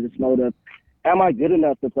myself out of this mode of, am I good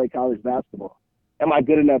enough to play college basketball? Am I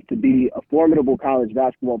good enough to be a formidable college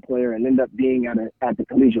basketball player and end up being at the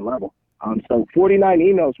collegiate level? So 49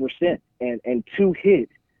 emails were sent and 2 hit.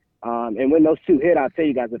 And when those 2 hit, I'll tell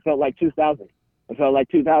you guys, it felt like 2,000. It felt like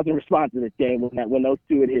 2,000 responses this game when those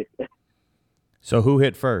 2 had hit. So who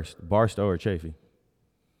hit first, Barstow or Chafee?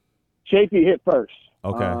 Chafee hit first.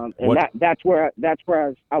 Okay. And that's where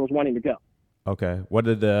I was wanting to go. Okay. What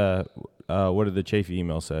did the Chafee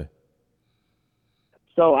email say?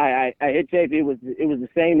 So I hit Chafee. It was the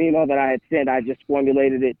same email that I had sent. I just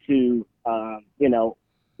formulated it to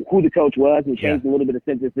who the coach was and changed a little bit of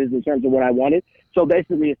sentences in terms of what I wanted. So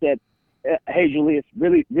basically, it said, "Hey Julius,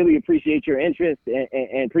 really appreciate your interest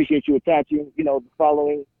and appreciate you attaching the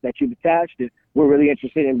following that you've attached. And we're really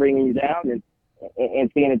interested in bringing you down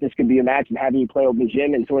and seeing if this could be a match and having you play open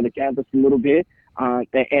gym and tour the campus a little bit."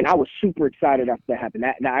 And I was super excited after that happened.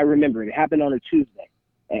 Now I remember it happened on a Tuesday.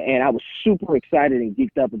 And I was super excited and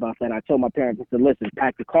geeked up about that. I told my parents, I said, listen,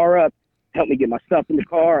 pack the car up, help me get my stuff in the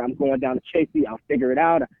car. I'm going down to Chafee. I'll figure it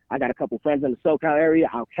out. I got a couple friends in the SoCal area.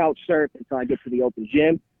 I'll couch surf until I get to the open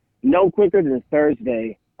gym. No quicker than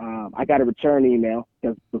Thursday, I got a return email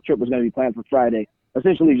because the trip was going to be planned for Friday,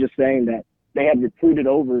 essentially just saying that they had recruited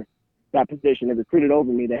over that position. They recruited over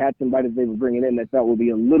me. They had somebody that they were bringing in that felt would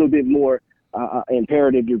be a little bit more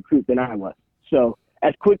imperative to recruit than I was. So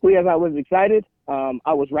as quickly as I was excited,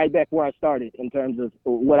 I was right back where I started in terms of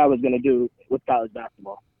what I was going to do with college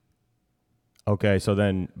basketball. Okay, so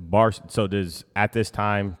then at this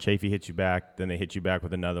time, Chafee hit you back, then they hit you back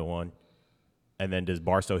with another one, and then does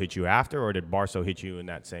Barstow hit you after, or did Barstow hit you in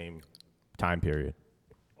that same time period?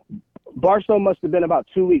 Barstow must have been about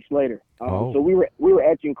 2 weeks later. So we were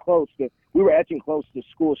etching close to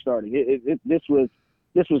school starting. This was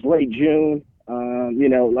late June.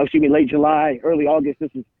 Late July, early August.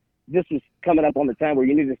 This was coming up on the time where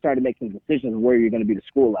you need to start to make some decisions of where you're going to be to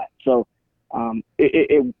school at. So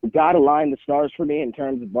God aligned the stars for me in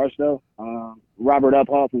terms of Barstow. Robert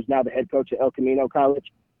Uphoff, who's now the head coach at El Camino College,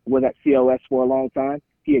 was at COS for a long time.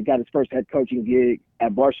 He had got his first head coaching gig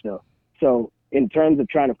at Barstow. So in terms of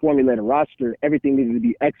trying to formulate a roster, everything needed to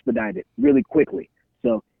be expedited really quickly.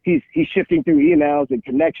 So he's shifting through emails and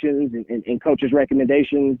connections and coaches'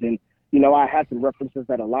 recommendations. And, I had some references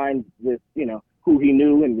that aligned with, who he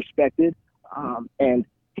knew and respected. And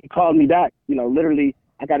he called me back. Literally,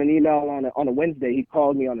 I got an email on a Wednesday. He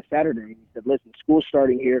called me on a Saturday. He said, listen, school's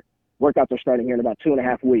starting here. Workouts are starting here in about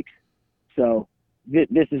 2.5 weeks. So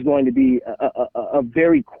this is going to be a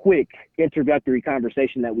very quick introductory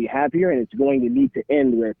conversation that we have here, and it's going to need to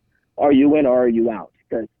end with, are you in or are you out?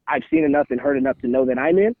 Because I've seen enough and heard enough to know that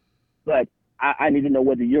I'm in, but I need to know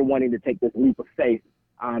whether you're wanting to take this leap of faith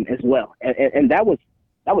as well. And that was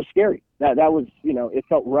scary. That was, it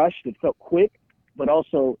felt rushed, it felt quick, but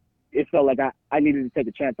also it felt like I needed to take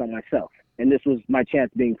a chance on myself. And this was my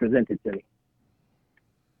chance being presented to me.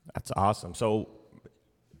 That's awesome. So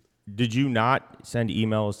did you not send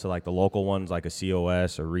emails to like the local ones, like a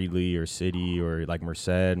COS or Reedley or City or like Merced,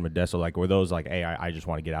 Modesto? Like, were those like, hey, I just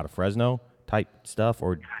want to get out of Fresno type stuff?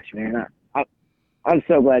 Or gosh, man, I'm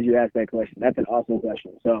so glad you asked that question. That's an awesome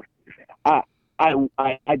question. So I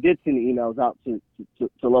did send emails out to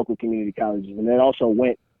local community colleges, and then also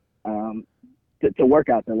went to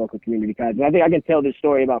workouts in local community colleges. And I think I can tell this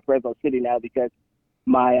story about Fresno City now because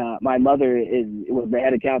my mother was the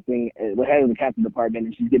head accounting, the head of the accounting department,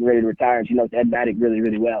 and she's getting ready to retire, and she knows Ed Maddock really,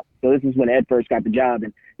 really well. So this is when Ed first got the job,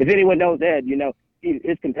 and if anyone knows Ed,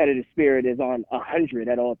 his competitive spirit is on 100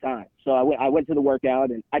 at all times. So I went to the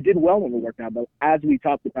workout, and I did well in the workout, but as we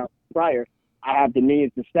talked about prior, I have the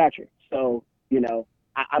means to stature. So,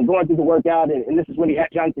 I'm going through the workout, and this is when he had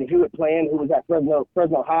Jonathan Hewitt playing, who was at Fresno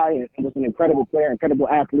High and was an incredible player, incredible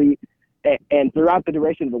athlete. And throughout the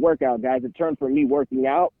duration of the workout, guys, it turned from me working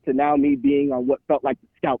out to now me being on what felt like the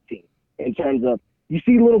scout team in terms of, you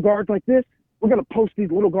see little guards like this? We're going to post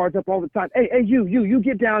these little guards up all the time. Hey, you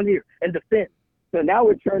get down here and defend. So now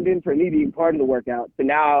it turned in for me being part of the workout. So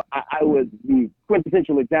now I was the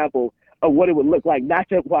quintessential example of what it would look like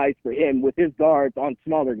matchup-wise for him with his guards on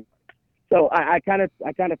smaller guards. So I kind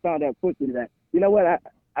of found out quickly that, you know what,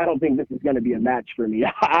 I don't think this is going to be a match for me.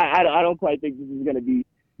 I don't quite think this is going to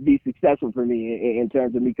be successful for me in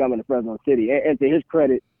terms of me coming to Fresno City. And to his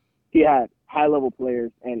credit, he had high-level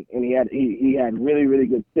players, and he had really, really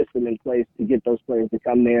good system in place to get those players to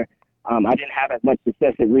come there. I didn't have as much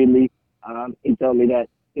success at Ridley. He told me that,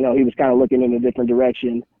 he was kind of looking in a different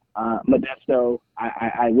direction. Modesto,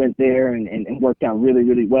 I went there and worked out really,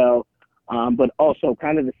 really well. But also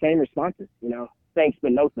kind of the same responses, thanks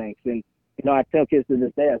but no thanks. And, I tell kids to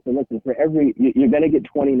this day, I said, listen, you're going to get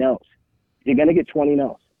 20 no's. You're going to get 20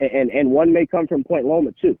 no's. And one may come from Point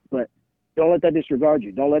Loma too, but don't let that disregard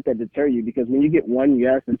you. Don't let that deter you, because when you get one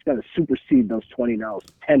yes, it's going to supersede those 20 no's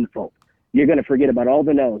tenfold. You're going to forget about all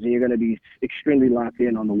the no's, and you're going to be extremely locked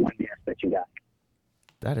in on the one yes that you got.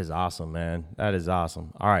 That is awesome, man. That is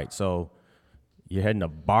awesome. All right, so you're heading to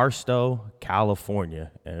Barstow,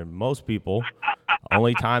 California, and most people,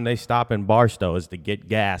 only time they stop in Barstow is to get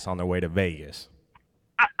gas on their way to Vegas.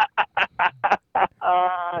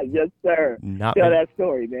 Yes, sir. Tell that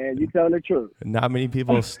story, man. You telling the truth. Not many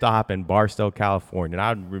people stop in Barstow, California. And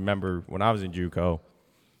I remember when I was in JUCO,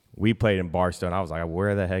 we played in Barstow, and I was like,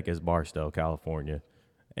 "Where the heck is Barstow, California?"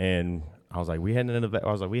 And I was like, "We heading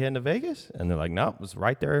to Vegas?" And they're like, "No, it's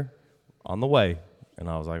right there on the way." And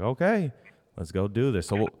I was like, "Okay, let's go do this."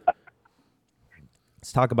 So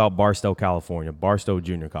let's talk about Barstow, California, Barstow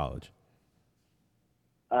Junior College.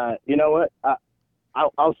 You know what?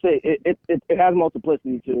 I'll say it has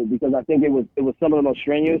multiplicity to it, because I think it was some of the most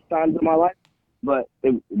strenuous times of my life, but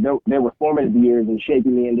they were formative years in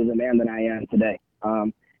shaping me into the man that I am today.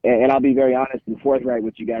 And I'll be very honest and forthright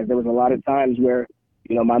with you guys. There was a lot of times where,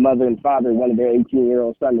 my mother and father wanted their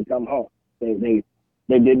 18-year-old son to come home. They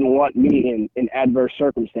didn't want me in adverse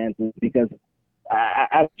circumstances, because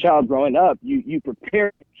as a child growing up, you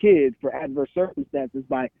prepare kids for adverse circumstances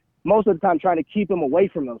by most of the time trying to keep them away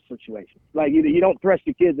from those situations. Like, you don't thrust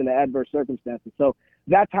your kids into adverse circumstances. So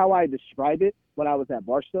that's how I describe it when I was at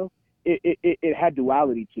Barstow. It had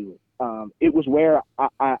duality to it. It was where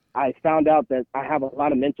I found out that I have a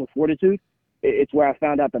lot of mental fortitude. It's where I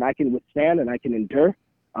found out that I can withstand and I can endure,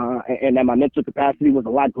 and that my mental capacity was a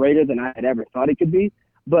lot greater than I had ever thought it could be.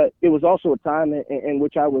 But it was also a time in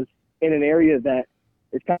which I was in an area that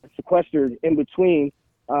is kind of sequestered in between,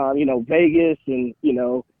 Vegas and,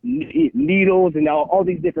 Needles and all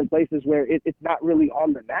these different places where it's not really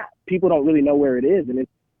on the map. People don't really know where it is. And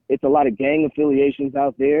it's a lot of gang affiliations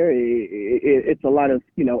out there. It's a lot of,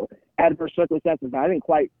 adverse circumstances that I didn't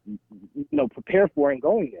quite, prepare for in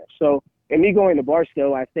going there. So in me going to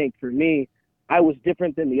Barstow, I think for me, I was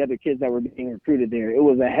different than the other kids that were being recruited there. It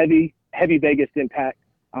was a heavy Vegas impact.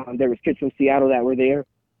 There was kids from Seattle that were there.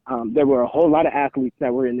 There were a whole lot of athletes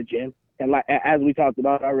that were in the gym. And as we talked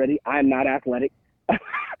about already, I'm not athletic.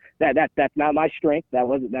 That's not my strength.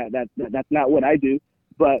 That's not what I do.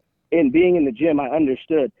 But in being in the gym, I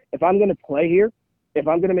understood, if I'm going to play here, if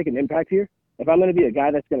I'm going to make an impact here, if I'm going to be a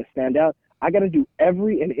guy that's going to stand out, I got to do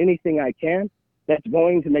every and anything I can that's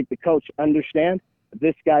going to make the coach understand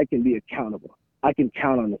this guy can be accountable. I can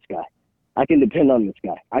count on this guy. I can depend on this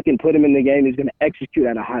guy. I can put him in the game. He's going to execute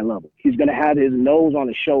at a high level. He's going to have his nose on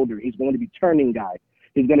his shoulder. He's going to be turning guys.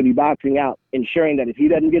 He's going to be boxing out, ensuring that if he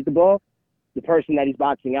doesn't get the ball, the person that he's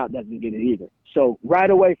boxing out doesn't get it either. So right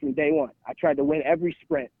away from day one, I tried to win every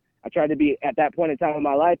sprint. I tried to be, at that point in time in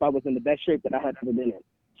my life, I was in the best shape that I had ever been in.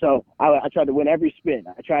 So I tried to win every sprint.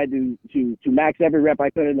 I tried to max every rep I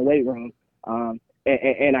could in the weight room.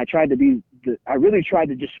 And I tried to I really tried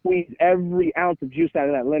to just squeeze every ounce of juice out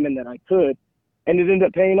of that lemon that I could. And it ended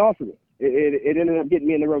up paying off for me. It ended up getting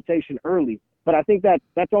me in the rotation early. But I think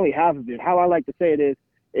that's only half of it. How I like to say it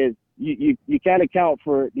is you can't account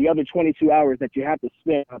for the other 22 hours that you have to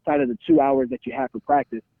spend outside of the 2 hours that you have for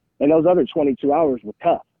practice. And those other 22 hours were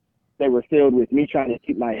tough. They were filled with me trying to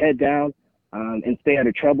keep my head down and stay out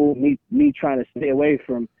of trouble, me trying to stay away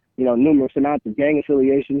from numerous amounts of gang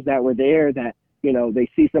affiliations that were there, that, they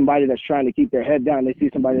see somebody that's trying to keep their head down. They see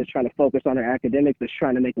somebody that's trying to focus on their academics, that's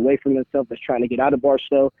trying to make a way for themselves, that's trying to get out of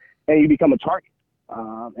Barstow, and you become a target.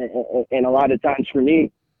 And a lot of times for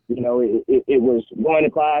me, it was going to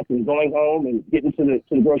class and going home and getting to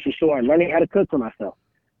the grocery store and learning how to cook for myself,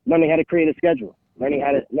 learning how to create a schedule, learning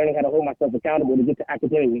how to hold myself accountable to get to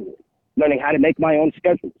academic meetings, learning how to make my own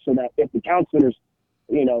schedule so that if the counselors,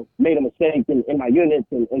 made a mistake in my units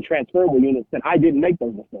and transferable units, that I didn't make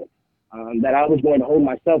those mistakes, that I was going to hold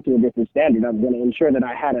myself to a different standard. I was going to ensure that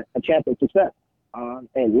I had a chance of success.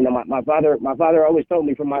 And my father always told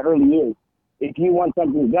me from my early years, if you want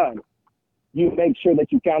something done, you make sure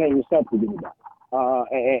that you count on yourself to get it done.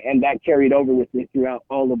 And that carried over with me throughout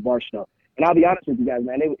all of Barstow. And I'll be honest with you guys,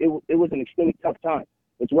 man, it was an extremely tough time.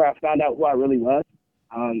 It's where I found out who I really was.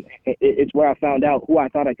 It's where I found out who I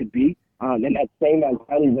thought I could be. And that same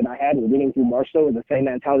mentality that I had in getting through Barstow is the same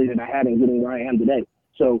mentality that I had in getting where I am today.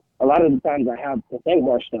 So a lot of the times I have to thank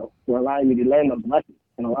Barstow for allowing me to learn those lessons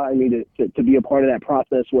and allowing me to be a part of that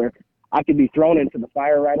process where I could be thrown into the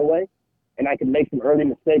fire right away, and I could make some early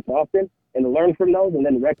mistakes often and learn from those and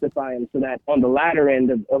then rectify them so that on the latter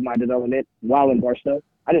end of my development while in Barstow,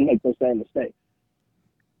 I didn't make those same mistakes.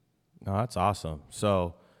 No, that's awesome.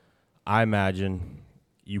 So I imagine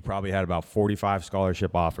you probably had about 45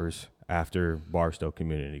 scholarship offers after Barstow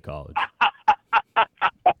Community College.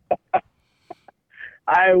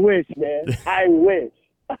 I wish, man. I wish.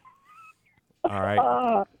 All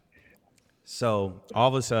right. So all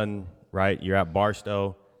of a sudden, right, you're at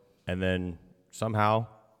Barstow, and then somehow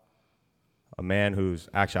a man who's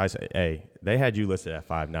actually, I say, hey, they had you listed at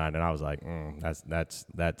 5'9", and I was like,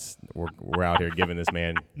 that's we're out here giving this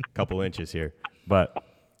man a couple inches here. But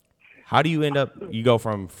how do you end up? You go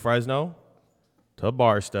from Fresno to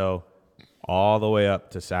Barstow, all the way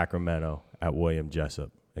up to Sacramento at William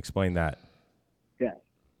Jessup. Explain that. Yeah.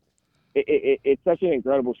 It's such an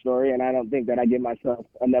incredible story, and I don't think that I give myself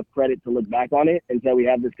enough credit to look back on it until we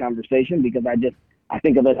have this conversation, because I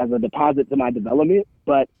think of it as a deposit to my development.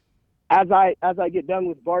 But as I get done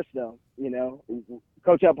with Barstow,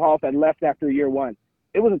 Coach Uphoff had left after year one.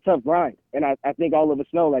 It was a tough grind, and I think all of us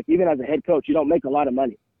know, like, even as a head coach, you don't make a lot of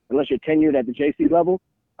money unless you're tenured at the JC level.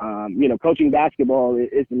 Coaching basketball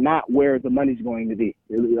is not where the money's going to be.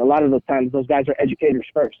 A lot of those times, those guys are educators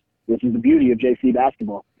first, which is the beauty of JC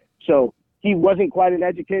basketball. So he wasn't quite an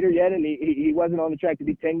educator yet, and he wasn't on the track to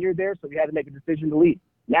be tenured there, so we had to make a decision to leave.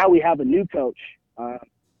 Now we have a new coach,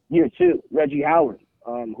 year two, Reggie Howard,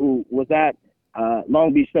 who was at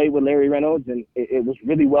Long Beach State with Larry Reynolds, and it was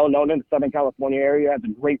really well known in the Southern California area as a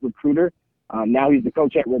great recruiter. Now he's the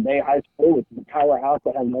coach at Rebay High School, which is a powerhouse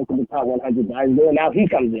that has multiple top 100 guys there. Now he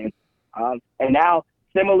comes in. And now,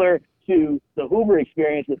 similar to the Hoover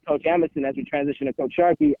experience with Coach Emerson as we transition to Coach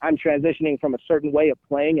Sharkey, I'm transitioning from a certain way of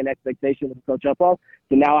playing and expectation with Coach Uphoff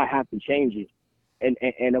to now I have to change it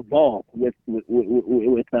and evolve with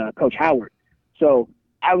Coach Howard. So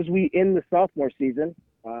as we end the sophomore season,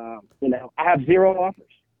 I have 0 offers.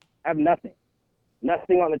 I have nothing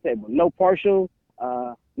on the table. No partial,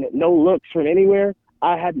 no looks from anywhere.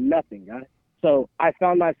 I had nothing, guys. So I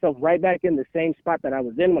found myself right back in the same spot that I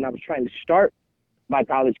was in when I was trying to start my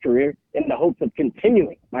college career in the hopes of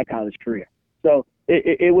continuing my college career. So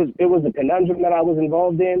it was a conundrum that I was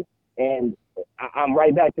involved in, and I'm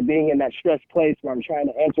right back to being in that stressed place where I'm trying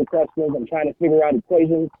to answer questions, I'm trying to figure out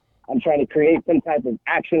equations, I'm trying to create some type of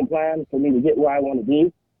action plan for me to get where I want to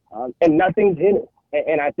be, and nothing's hidden.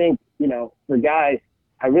 And I think, for guys,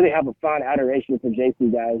 I really have a fond adoration for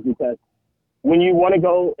JC guys, because when you want to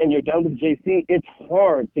go and you're done with JC, it's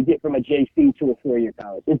hard to get from a JC to a 4-year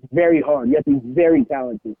college. It's very hard. You have to be very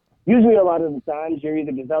talented. Usually a lot of the times you're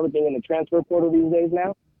either developing in the transfer portal these days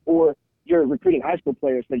now, or you're recruiting high school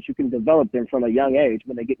players so that you can develop them from a young age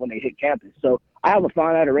when they hit campus. So I have a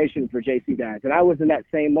fond adoration for JC guys, and I was in that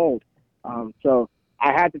same mold. So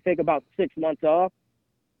I had to take about 6 months off,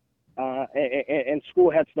 and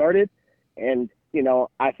school had started, and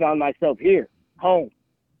I found myself here, home,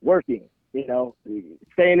 working,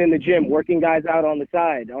 staying in the gym, working guys out on the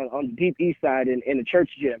side, on the deep east side in the church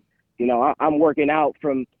gym. I'm working out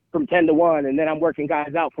from 10 to 1, and then I'm working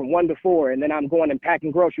guys out from 1 to 4, and then I'm going and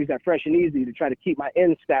packing groceries at Fresh and Easy to try to keep my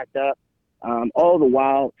ends stacked up, all the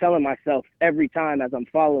while telling myself every time as I'm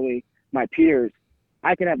following my peers,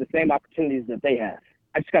 I can have the same opportunities that they have.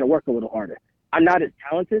 I just got to work a little harder. I'm not as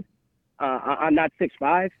talented. I'm not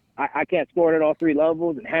 6'5". I can't score it at all 3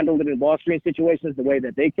 levels and handle it in ball screen situations the way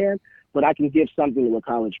that they can, but I can give something to a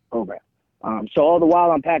college program. So all the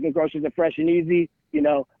while I'm packing groceries at Fresh and Easy,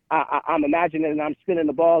 I'm imagining and I'm spinning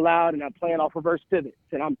the ball out and I'm playing off reverse pivots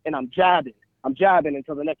and I'm jabbing I'm jabbing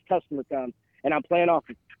until the next customer comes, and I'm playing off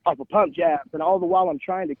of pump jabs, and all the while I'm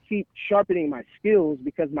trying to keep sharpening my skills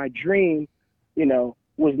because my dream,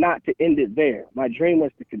 was not to end it there. My dream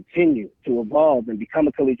was to continue to evolve and become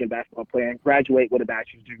a collegiate basketball player and graduate with a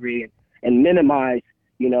bachelor's degree and minimize,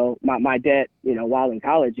 my debt, while in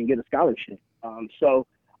college and get a scholarship. So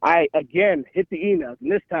I, again, hit the emails.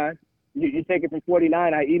 And this time, you take it from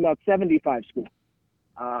 49, I emailed 75 schools.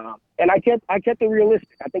 And I kept it realistic.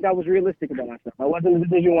 I think I was realistic about myself. I wasn't a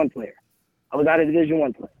Division I player. I was not a Division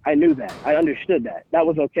I player. I knew that. I understood that. That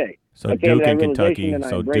was okay. So Duke and Kentucky.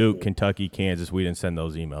 So Duke, Kentucky, Kansas. We didn't send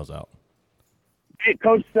those emails out.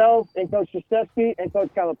 Coach Self and Coach Krzyzewski and Coach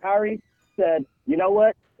Calipari said, you know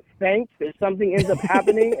what? Thanks. If something ends up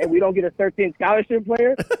happening and we don't get a 13th scholarship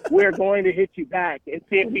player, we're going to hit you back and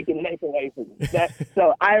see if we can make a way for you.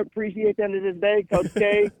 So I appreciate them to this day, Coach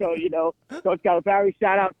K. So, Coach Calipari,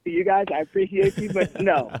 shout out to you guys. I appreciate you. But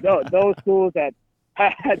no, those schools that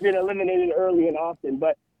had been eliminated early and often.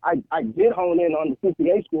 But I did hone in on the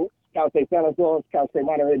CCA schools, Cal State San Antonio, Cal State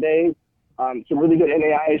Monterey Bay, some really good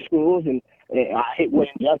NAIA schools. And I hit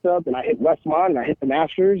William Jessup, and I hit Westmont, and I hit the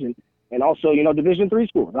Masters, and also, Division III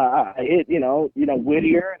schools. I hit,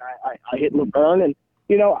 Whittier, and I hit Laverne, and,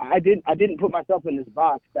 I didn't put myself in this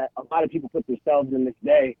box that a lot of people put themselves in this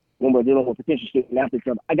day when we're dealing with potential student athletes.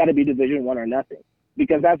 I got to be Division I or nothing.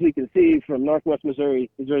 Because as we can see from Northwest Missouri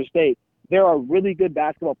State, there are really good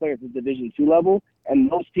basketball players at the Division II level,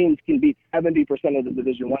 and those teams can beat 70% of the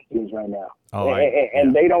Division I teams right now.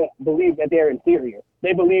 And they don't believe that they're inferior.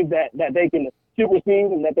 They believe that they can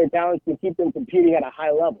supersede and that their talents can keep them competing at a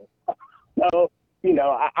high level. So,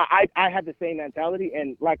 I had the same mentality.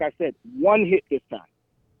 And like I said, one hit this time.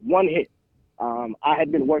 One hit. I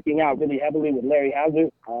had been working out really heavily with Larry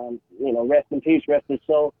Hazard. Rest in peace, rest his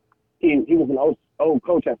soul. He was an old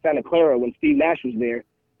coach at Santa Clara when Steve Nash was there,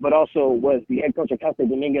 but also was the head coach at Cal State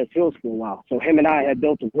Dominguez Hills for a while. So him and I had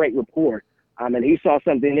built a great rapport. And he saw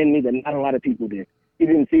something in me that not a lot of people did. He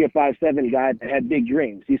didn't see a 5'7" guy that had big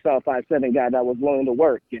dreams. He saw a 5'7" guy that was willing to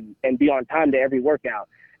work and be on time to every workout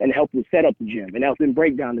and help him set up the gym and help him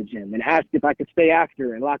break down the gym and ask if I could stay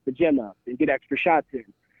after and lock the gym up and get extra shots in.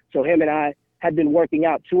 So him and I had been working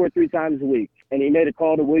out 2 or 3 times a week, and he made a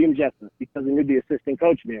call to William Jessup because he knew the assistant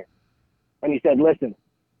coach there. And he said, listen,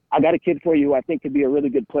 I got a kid for you who I think could be a really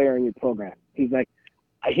good player in your program. He's like,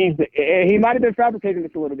 he might have been fabricating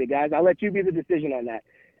this a little bit, guys. I'll let you be the decision on that.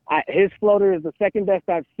 His floater is the second best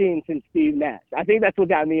I've seen since Steve Nash. I think that's what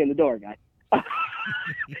got me in the door, guys.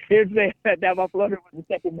 His saying that my floater was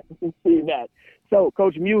the second best since Steve Nash. So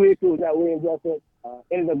Coach Muhick, who was at William Jessup,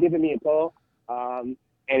 ended up giving me a call.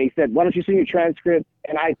 And he said, why don't you send your transcript?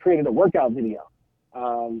 And I created a workout video.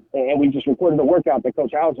 And we just recorded a workout that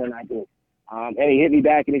Coach Hauser and I did. And he hit me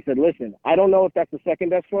back and he said, listen, I don't know if that's the second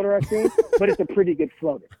best floater I've seen, but it's a pretty good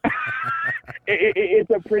floater. It's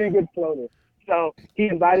a pretty good floater. So he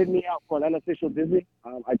invited me out for an unofficial visit.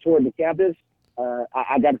 I toured the campus.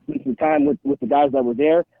 I got to spend some time with the guys that were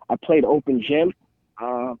there. I played open gym.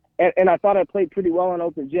 And I thought I played pretty well on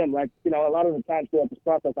open gym. Like, a lot of the times throughout this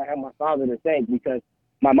process, I have my father to thank because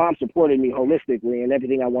my mom supported me holistically in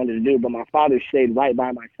everything I wanted to do, but my father stayed right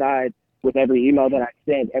by my side with every email that I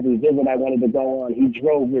sent, every visit I wanted to go on. He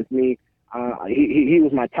drove with me. He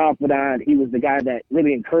was my confidant. He was the guy that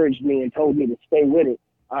really encouraged me and told me to stay with it.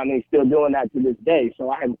 And he's still doing that to this day.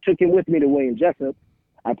 So I took him with me to William Jessup.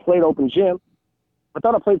 I played open gym. I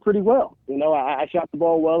thought I played pretty well. I shot the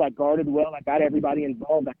ball well. I guarded well. I got everybody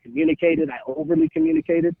involved. I communicated. I overly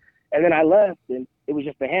communicated. And then I left, and it was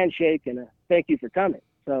just a handshake and a thank you for coming.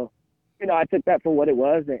 So, I took that for what it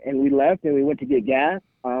was, and we left, and we went to get gas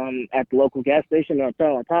at the local gas station. And I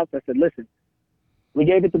told my pops, I said, listen, we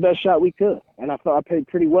gave it the best shot we could, and I thought I played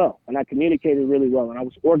pretty well, and I communicated really well, and I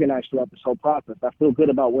was organized throughout this whole process. I feel good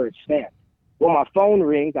about where it stands. Well, my phone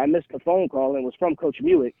rings. I missed a phone call, and it was from Coach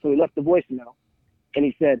Muhick, so he left the voicemail, and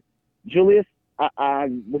he said, Julius, I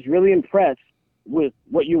was really impressed with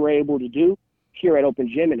what you were able to do here at Open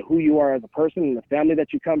Gym and who you are as a person and the family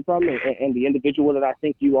that you come from and the individual that I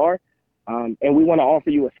think you are. And we want to offer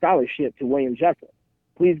you a scholarship to William Jessup.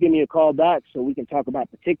 Please give me a call back so we can talk about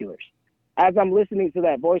particulars. As I'm listening to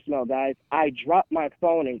that voicemail, guys, I dropped my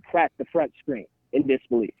phone and cracked the front screen in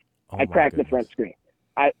disbelief. I cracked the front screen.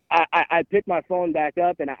 I picked my phone back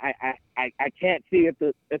up, and I can't see if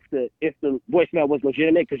the voicemail was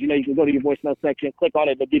legitimate because you can go to your voicemail section, click on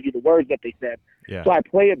it, they'll give you the words that they said. Yeah. So I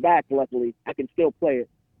play it back. Luckily, I can still play it,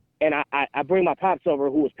 and I bring my pops over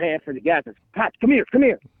who was paying for the gas. I said, Pops, come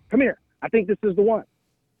here. I think this is the one.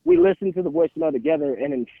 We listened to the voicemail together,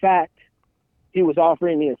 and in fact, he was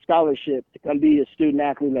offering me a scholarship to come be a student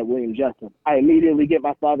athlete at William Jessup. I immediately get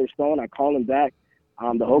my father's phone. I call him back.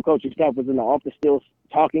 The whole coaching staff was in the office still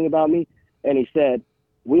talking about me, and he said,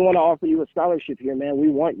 "We want to offer you a scholarship here, man. We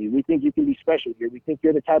want you. We think you can be special here. We think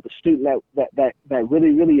you're the type of student that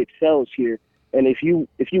really, really excels here. And if you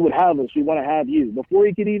would have us, we want to have you." Before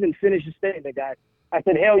he could even finish his statement, guys, I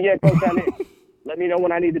said, "Hell yeah, Coach, I'm in. Let me know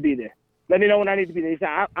when I need to be there. Let me know when I need to be there." He said,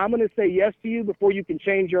 I'm going to say yes to you before you can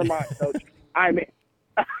change your mind, Coach. I'm in.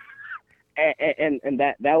 and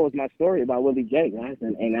that was my story about Willie J, guys.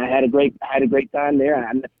 And I had a great time there.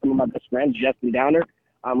 I met some of my best friends, Justin Downer,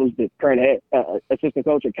 who's the current assistant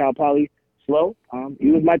coach at Cal Poly Slow.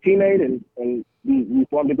 He was my teammate, and we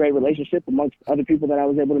formed a great relationship amongst other people that I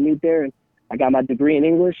was able to meet there. And I got my degree in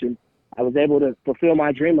English, and I was able to fulfill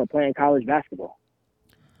my dream of playing college basketball.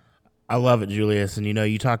 I love it, Julius. And,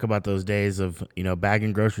 you talk about those days of,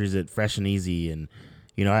 bagging groceries at Fresh and Easy. And,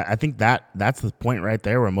 I think that's the point right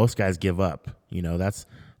there where most guys give up.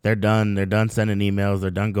 They're done. They're done sending emails.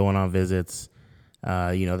 They're done going on visits.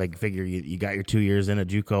 They figure you got your 2 years in at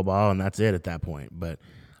JUCO ball, and that's it at that point. But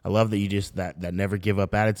I love that you just that never give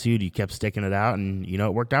up attitude. You kept sticking it out, and,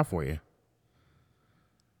 it worked out for you.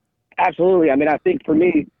 Absolutely. I mean, I think for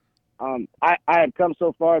me, I had come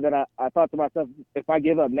so far that I thought to myself, if I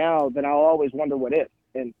give up now, then I'll always wonder what if.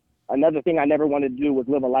 And another thing I never wanted to do was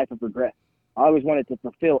live a life of regret. I always wanted to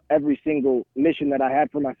fulfill every single mission that I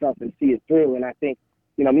had for myself and see it through. And I think,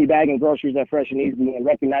 me bagging groceries at Fresh and Easy and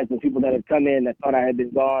recognizing people that had come in that thought I had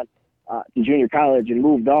been gone to junior college and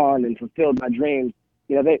moved on and fulfilled my dreams,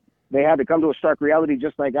 they had to come to a stark reality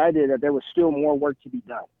just like I did, that there was still more work to be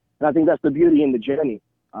done. And I think that's the beauty in the journey,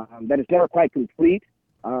 that it's never quite complete.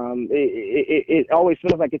 It always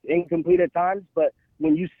feels like it's incomplete at times, but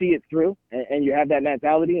when you see it through and you have that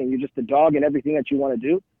mentality and you're just a dog in everything that you want to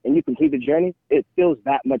do and you complete the journey, it feels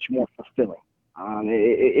that much more fulfilling.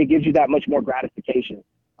 It gives you that much more gratification.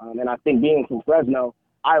 And I think being from Fresno,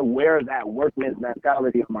 I wear that workman's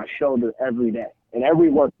mentality on my shoulder every day, in every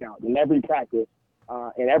workout, in every practice,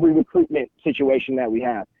 in every recruitment situation that we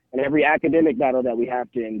have, in every academic battle that we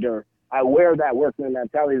have to endure. I wear that workman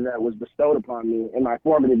mentality that was bestowed upon me in my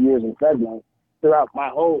formative years in Fresno throughout my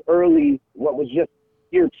whole early, what was just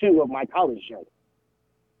year 2 of my college journey.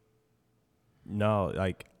 No,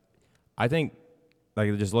 I think,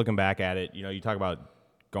 just looking back at it, you talk about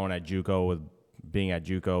going at JUCO with being at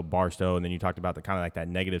JUCO, Barstow, and then you talked about the kind of that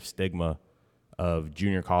negative stigma of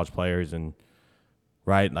junior college players, and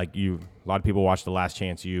right, a lot of people watch The Last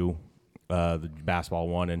Chance U, the basketball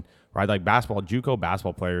one, and right, JUCO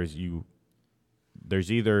basketball players, there's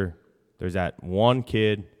that one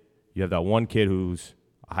kid, you have that one kid who's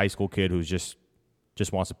a high school kid who's just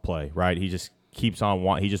wants to play, right? He just keeps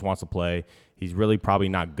on he just wants to play. He's really probably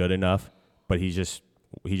not good enough, but he just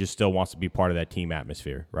still wants to be part of that team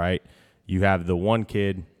atmosphere, right? You have the one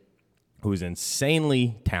kid who's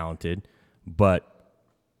insanely talented, but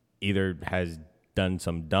either has done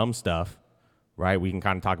some dumb stuff, right? We can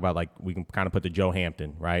kind of talk about, we can kind of put the Joe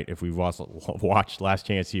Hampton, right? If we've also watched Last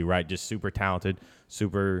Chance U, right? Just super talented,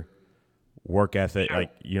 super work ethic,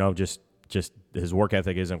 just his work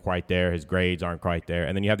ethic isn't quite there. His grades aren't quite there.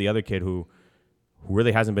 And then you have the other kid who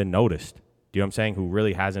really hasn't been noticed. Do you know what I'm saying? Who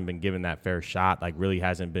really hasn't been given that fair shot, really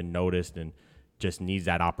hasn't been noticed and just needs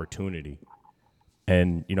that opportunity.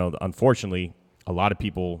 And, unfortunately, a lot of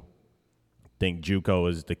people think JUCO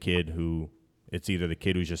is the kid who, it's either the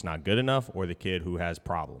kid who's just not good enough or the kid who has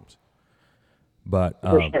problems. But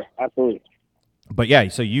for sure, absolutely. But yeah,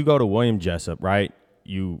 so you go to William Jessup, right?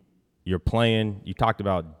 You're playing. You talked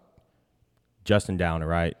about Justin Downer,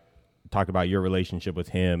 right? Talked about your relationship with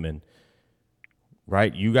him, and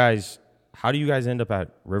right, you guys. How do you guys end up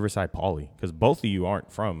at Riverside Poly? Because both of you aren't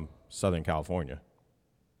from Southern California.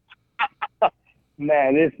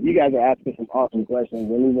 Man, you guys are asking some awesome questions,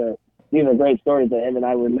 and these are great stories that him and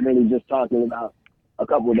I were literally just talking about a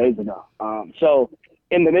couple of days ago. So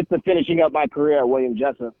in the midst of finishing up my career at William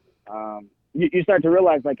Jessup, you start to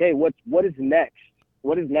realize, hey, what is next?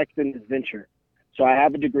 What is next in this venture? So I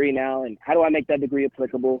have a degree now, and how do I make that degree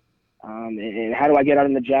applicable? And how do I get out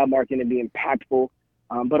in the job market and be impactful?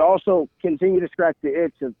 But also continue to scratch the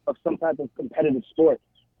itch of some type of competitive sport,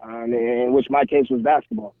 in which my case was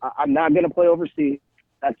basketball. I'm not going to play overseas.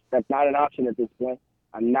 That's not an option at this point.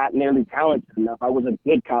 I'm not nearly talented enough. I was a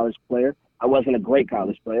good college player. I wasn't a great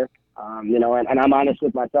college player, and I'm honest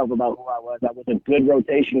with myself about who I was. I was a good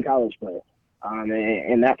rotation college player,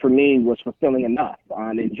 and that for me was fulfilling enough.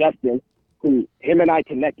 And Justin, him and I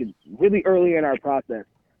connected really early in our process,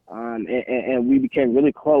 and we became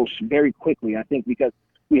really close very quickly, I think, because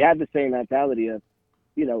we had the same mentality of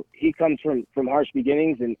he comes from harsh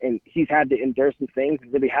beginnings, and he's had to endure some things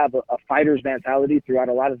and really have a fighter's mentality throughout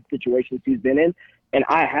a lot of the situations he's been in. And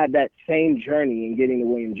I had that same journey in getting to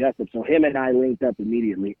William Jessup. So him and I linked up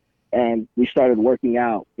immediately, and we started working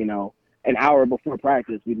out, an hour before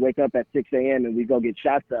practice. We'd wake up at 6 a.m. and we'd go get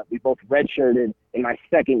shots up. We both redshirted in my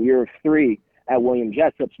second year of 3 at William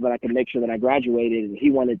Jessup so that I could make sure that I graduated, and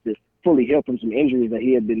he wanted to fully heal from some injuries that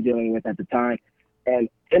he had been dealing with at the time. And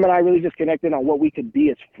him and I really just connected on what we could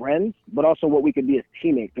be as friends, but also what we could be as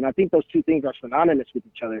teammates. And I think those two things are synonymous with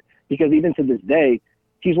each other, because even to this day,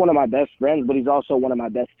 he's one of my best friends, but he's also one of my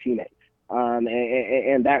best teammates.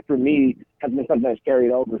 And that for me has been something that's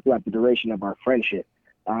carried over throughout the duration of our friendship.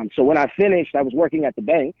 So when I finished, I was working at the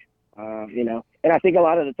bank, and I think a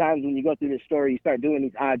lot of the times when you go through this story, you start doing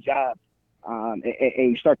these odd jobs, and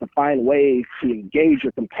you start to find ways to engage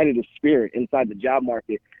your competitive spirit inside the job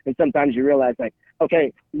market. And sometimes you realize, like,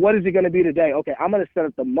 okay, what is it going to be today? Okay, I'm going to set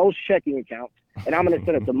up the most checking accounts, and I'm going to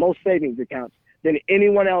set up the most savings accounts than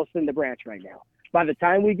anyone else in the branch right now. By the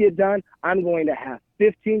time we get done, I'm going to have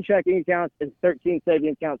 15 checking accounts and 13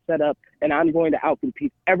 savings accounts set up, and I'm going to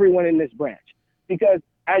outcompete everyone in this branch. Because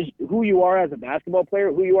as who you are as a basketball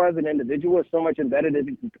player, who you are as an individual is so much embedded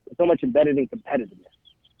in competitiveness.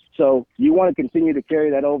 So you want to continue to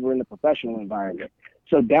carry that over in the professional environment.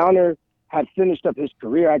 So Downer had finished up his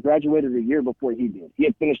career. I graduated a year before he did. He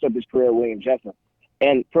had finished up his career at William Jessup.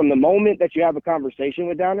 And from the moment that you have a conversation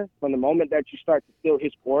with Downer, from the moment that you start to feel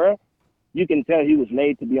his aura, you can tell he was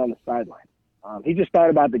made to be on the sideline. He just thought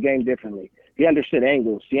about the game differently. He understood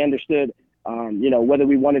angles. He understood, whether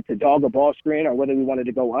we wanted to dog a ball screen or whether we wanted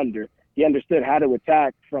to go under. He understood how to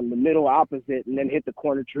attack from the middle opposite and then hit the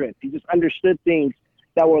corner drift. He just understood things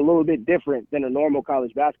that were a little bit different than a normal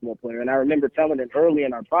college basketball player. And I remember telling him early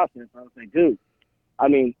in our process, I was like, dude, I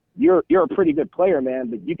mean, you're a pretty good player, man,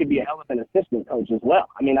 but you could be a hell of an assistant coach as well.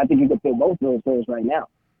 I mean, I think you could fill both of those roles right now,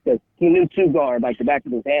 because he knew two guard like the back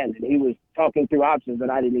of his hand, and he was talking through options that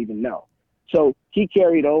I didn't even know. So he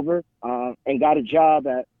carried over and got a job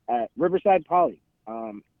at Riverside Poly.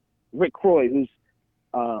 Rick Croy, who's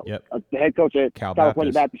the head coach at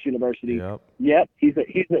California Baptist University. Yep. He's a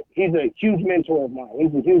huge mentor of mine.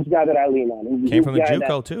 He's a huge guy that I lean on. Came from the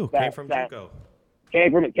JUCO too. Came from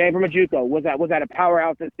a JUCO. Was at a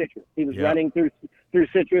powerhouse at Citrus. He was running through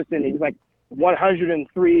Citrus, and he was like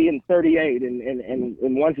 103 and 38, and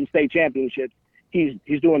won some state championships. He's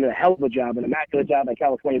doing a hell of a job, an immaculate job at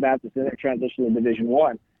California Baptist in their transition to Division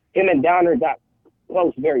I. Him and Downer got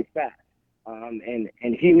close very fast. And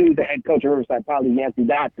he knew the head coach of Riverside Poly, Yancey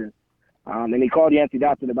Dotson, and he called Yancey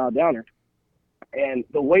Dotson about Downer. And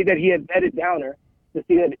the way that he had vetted Downer to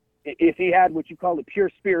see that if he had what you call a pure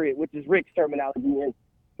spirit, which is Rick's terminology, is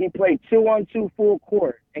he played 2-on-2 full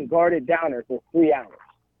court and guarded Downer for 3 hours.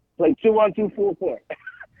 Played 2-on-2 full court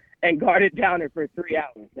and guarded Downer for 3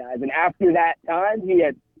 hours, guys. And after that time, he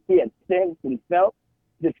had sensed and felt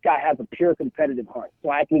this guy has a pure competitive heart.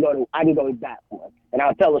 So I can go to bat for him. And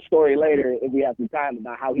I'll tell a story later if we have some time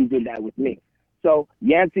about how he did that with me. So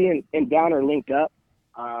Yancey and Downer linked up.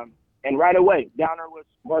 And right away, Downer was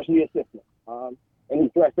varsity assistant. And he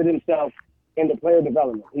thrusted himself into player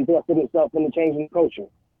development. He thrusted himself into changing culture.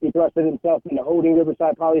 He thrusted himself into holding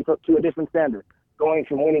Riverside Poly to a different standard, going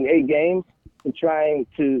from winning 8 games to trying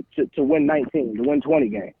to win 19, to win 20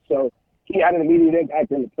 games. So he had an immediate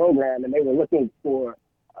impact in the program, and they were looking for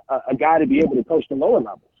a guy to be able to coach the lower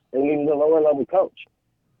levels. They needed a lower level coach.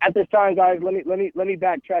 At this time, guys, let me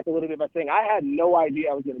backtrack a little bit by saying I had no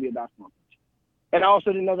idea I was going to be a basketball coach, and I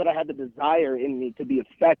also didn't know that I had the desire in me to be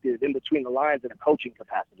effective in between the lines in a coaching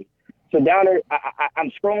capacity. So Downer,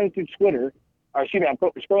 I'm scrolling through Twitter, or excuse me, I'm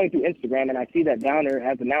scrolling through Instagram, and I see that Downer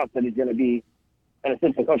has announced that he's going to be an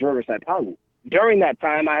assistant coach at Riverside Poly. During that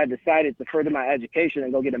time, I had decided to further my education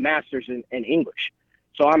and go get a master's in English.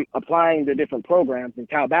 So I'm applying to different programs, and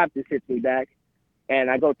Cal Baptist hits me back,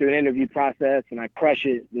 and I go through an interview process, and I crush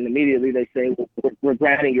it, and immediately they say, well, we're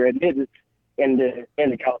granting your admittance in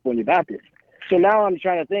the California Baptist. So now I'm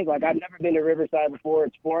trying to think, like, I've never been to Riverside before.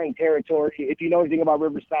 It's foreign territory. If you know anything about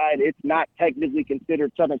Riverside, it's not technically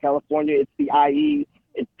considered Southern California. It's the IE.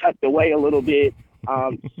 It's tucked away a little bit.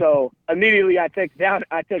 So immediately I text Downer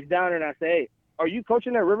and I say, hey, are you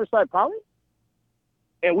coaching at Riverside Poly?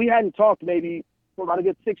 And we hadn't talked maybe for about a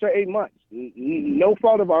good 6 or 8 months. No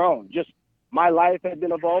fault of our own. Just my life had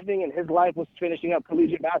been evolving and his life was finishing up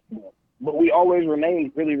collegiate basketball. But we always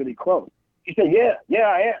remained really, really close. He said, yeah,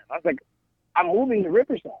 I am. I was like, I'm moving to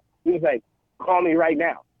Riverside. He was like, call me right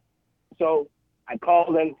now. So I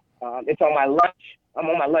called him. It's on my lunch. I'm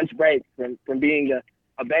on my lunch break from being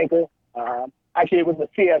a banker. Actually, it was a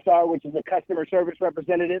CSR, which is a customer service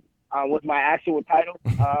representative, was my actual title.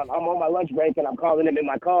 I'm on my lunch break, and I'm calling him in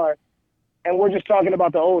my car. And we're just talking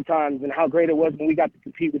about the old times and how great it was when we got to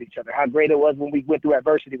compete with each other, how great it was when we went through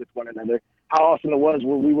adversity with one another, how awesome it was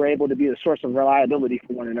when we were able to be a source of reliability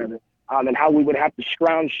for one another, and how we would have to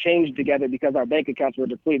scrounge change together because our bank accounts were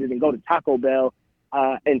depleted and go to Taco Bell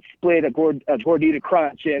and split a Gordita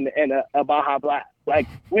Crunch and a Baja Blast. Like,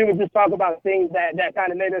 we would just talk about things that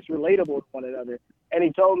kind of made us relatable with one another. And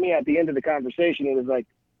he told me at the end of the conversation, he was like,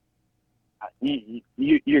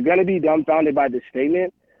 you're going to be dumbfounded by this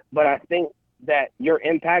statement, but I think that your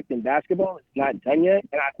impact in basketball is not done yet.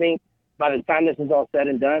 And I think by the time this is all said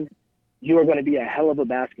and done, you are going to be a hell of a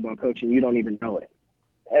basketball coach and you don't even know it.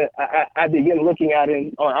 And I begin looking at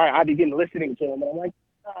him, or I begin listening to him, and I'm like,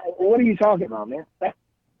 what are you talking about, man? That's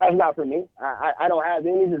not for me. I don't have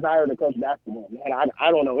any desire to coach basketball, man.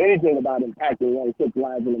 I don't know anything about impacting 106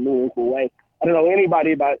 lives in a meaningful way. I don't know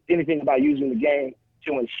anything about using the game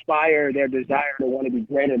to inspire their desire to want to be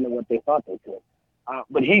greater than what they thought they could.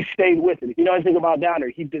 But he stayed with it. If you know anything about Downer,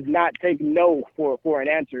 he does not take no for an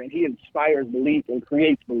answer, and he inspires belief and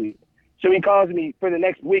creates belief. So he calls me for the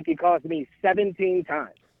next week. He calls me 17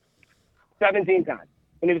 times. 17 times.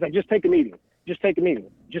 And he was like, just take a meeting. Just take a meeting.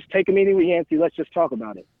 Just take a meeting with Yancey. Let's just talk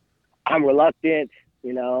about it. I'm reluctant.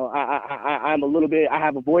 You know, I'm a little bit, I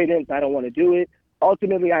have avoidance. I don't want to do it.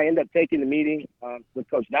 Ultimately, I end up taking the meeting with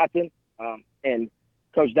Coach Dotson. And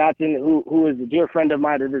Coach Dotson, who is a dear friend of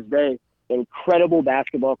mine to this day, incredible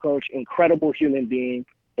basketball coach, incredible human being,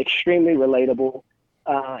 extremely relatable.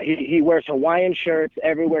 He wears Hawaiian shirts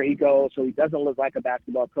everywhere he goes, so he doesn't look like a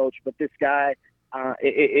basketball coach. But this guy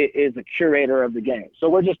is a curator of the game. So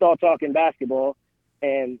we're just all talking basketball.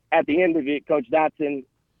 And at the end of it, Coach Dotson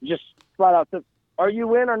just flat out said, are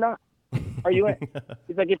you in or not? Are you in?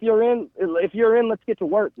 He's like, if you're in, let's get to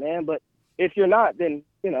work, man. But if you're not, then,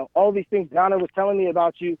 you know, all these things Downer was telling me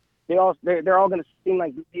about you, they're all going to seem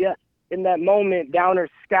like BS. In that moment, Downer's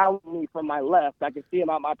scowling me from my left. I can see him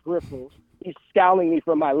out my peripherals. He's scowling me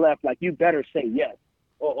from my left, like, you better say yes,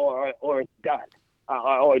 or it's done.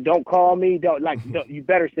 Or don't call me. You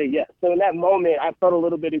better say yes. So in that moment, I felt a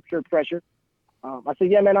little bit of pure pressure. I said,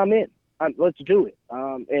 yeah, man, I'm in. Let's do it.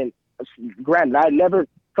 And granted, I never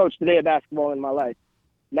coached a day of basketball in my life.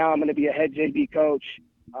 Now I'm going to be a head JV coach,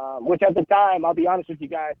 which at the time, I'll be honest with you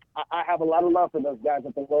guys, I have a lot of love for those guys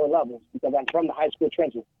at the lower levels because I'm from the high school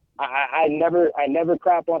trenches. I never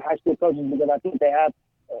crap on high school coaches because I think they have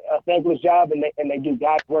a thankless job and they do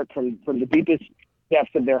God's work from the deepest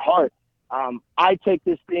depths of their heart. I took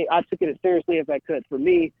it as seriously as I could. For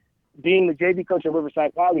me, being the JV coach at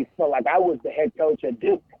Riverside Poly felt like I was the head coach at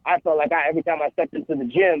Duke. I felt like every time I stepped into the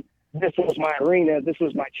gym, this was my arena. This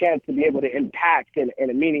was my chance to be able to impact in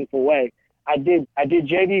a meaningful way. I did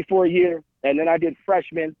JV for a year, and then I did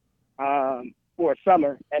freshman for a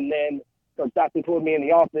summer, and then Coach Dotson pulled me in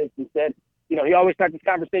the office and said, you know, he always starts his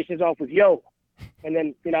conversations off with, yo. And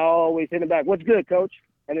then, you know, I always hit him back, what's good, coach?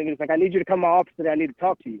 And then he was like, I need you to come to my office today. I need to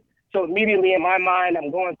talk to you. So immediately in my mind,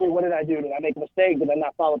 I'm going through, what did I do? Did I make a mistake? Did I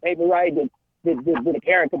not follow paper right? Did a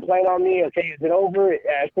parent complain on me? Okay, is it over?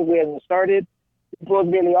 As quickly as it started. He pulls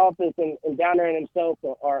me in the office, and Downer and himself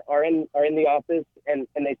are in the office, and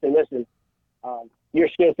they say, listen, your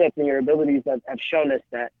skill sets and your abilities have shown us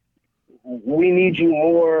that we need you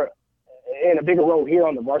more in a bigger role here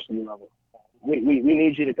on the varsity level. We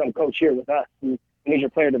need you to come coach here with us. We need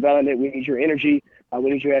your player development. We need your energy.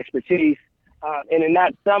 We need your expertise. And in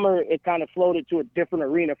that summer, it kind of floated to a different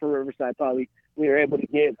arena for Riverside Poly. We were able to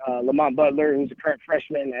get Lamont Butler, who's a current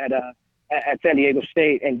freshman at San Diego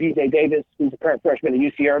State, and DJ Davis, who's a current freshman at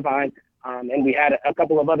UC Irvine. And we had a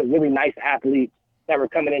couple of other really nice athletes that were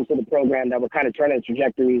coming into the program that were kind of turning the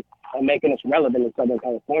trajectory and making us relevant in Southern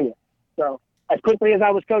California. So as quickly as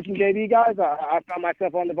I was coaching JV guys, I found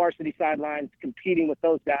myself on the varsity sidelines competing with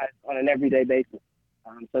those guys on an everyday basis.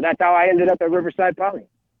 So that's how I ended up at Riverside Poly.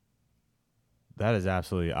 That is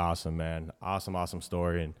absolutely awesome, man. Awesome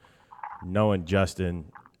story. And knowing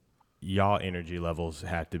Justin, y'all energy levels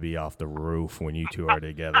have to be off the roof when you two are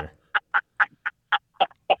together.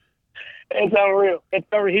 It's unreal.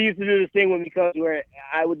 He used to do this thing with me, coach, where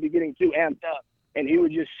I would be getting too amped up, and he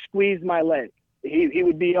would just squeeze my leg. He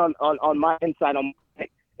would be on my inside on my leg,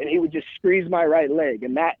 and he would just squeeze my right leg.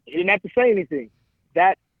 And that, he didn't have to say anything.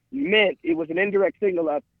 That meant it was an indirect signal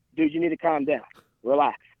of, dude, you need to calm down.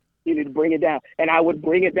 Relax. You need to bring it down. And I would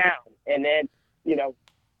bring it down. And then,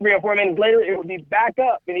 3 or 4 minutes later, it would be back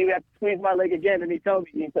up, and he would have to squeeze my leg again. And he told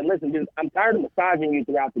me, he said, listen, dude, I'm tired of massaging you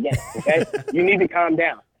throughout the game, okay? You need to calm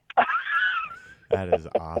down. That is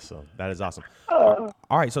awesome. All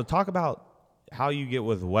right, so talk about how you get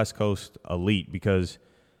with West Coast Elite, because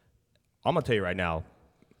I'm gonna tell you right now,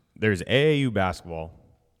 there's AAU basketball,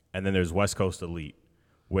 and then there's West Coast Elite,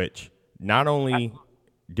 which not only, you know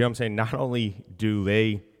what I'm saying, not only do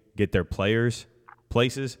they get their players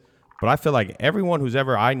places, but I feel like everyone who's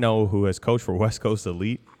ever I know who has coached for West Coast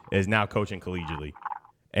Elite is now coaching collegiately.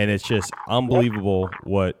 And it's just unbelievable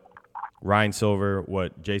what Ryan Silver,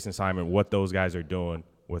 what Jason Simon, what those guys are doing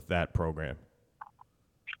with that program.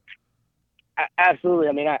 Absolutely.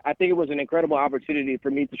 I mean, I think it was an incredible opportunity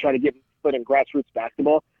for me to try to get my foot in grassroots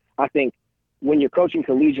basketball. I think when you're coaching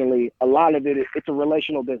collegially, a lot of it's a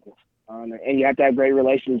relational business. And you have to have great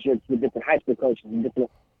relationships with different high school coaches and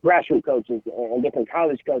different grassroots coaches and different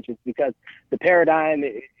college coaches, because the paradigm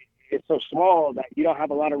is so small that you don't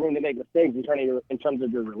have a lot of room to make mistakes in terms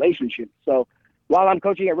of your relationships. So while I'm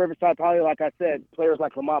coaching at Riverside Poly, like I said, players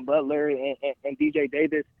like Lamont Butler and DJ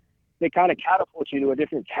Davis, they kind of catapult you to a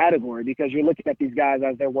different category, because you're looking at these guys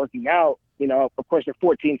as they're working out. You know, of course, they're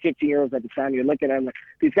 14, 15-year-olds at the time. You're looking at them like,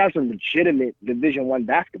 these guys are legitimate Division I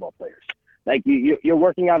basketball players. Like, you're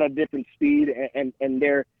working out at a different speed, and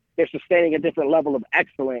they're sustaining a different level of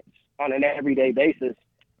excellence on an everyday basis.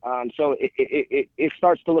 So it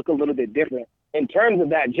starts to look a little bit different. In terms of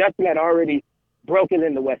that, Justin had already broken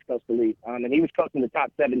in the West Coast Elite, and he was coaching the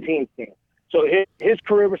top 17 team. So his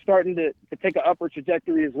career was starting to take an upward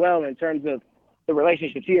trajectory as well in terms of the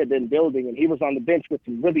relationships he had been building. And he was on the bench with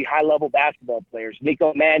some really high-level basketball players,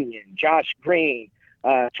 Nico Mannion, Josh Green,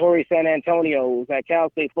 Torrey San Antonio, who was at Cal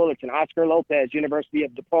State Fullerton, Oscar Lopez, University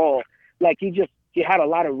of DePaul. Like, he had a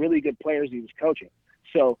lot of really good players he was coaching.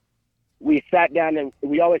 So we sat down, and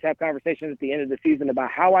we always have conversations at the end of the season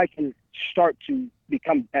about how I can start to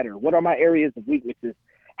become better. What are my areas of weaknesses?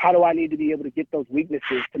 How do I need to be able to get those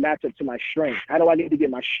weaknesses to match up to my strengths? How do I need to get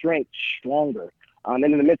my strength stronger? And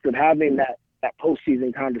in the midst of having that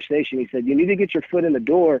postseason conversation, he said, you need to get your foot in the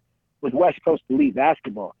door with West Coast Elite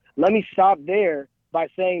basketball. Let me stop there by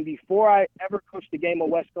saying, before I ever coached a game of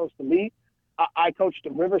West Coast Elite, I coached the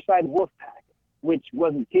Riverside Wolfpack, which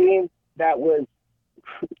was a team that was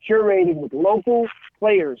curated with local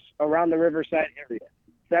players around the Riverside area,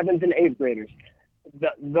 7th and 8th graders.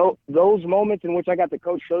 Those moments in which I got to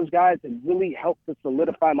coach those guys, it really helped to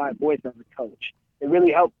solidify my voice as a coach. It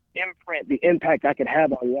really helped imprint the impact I could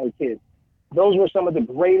have on young kids. Those were some of the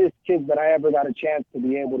greatest kids that I ever got a chance to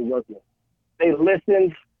be able to work with. They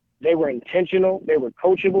listened. They were intentional. They were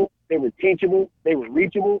coachable. They were teachable. They were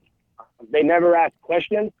reachable. They never asked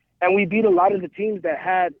questions. And we beat a lot of the teams that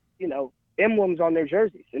had, emblems on their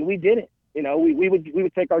jerseys, and we didn't. We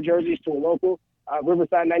would take our jerseys to a local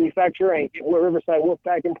Riverside manufacturer and get Riverside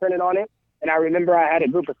Wolfpack imprinted on it. And I remember I had a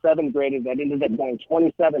group of 7th graders that ended up going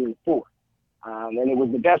 27-4, and it was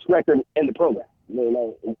the best record in the program.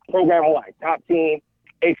 Program-wide, top team,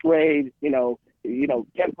 8th grade,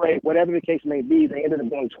 10th grade, whatever the case may be. They ended up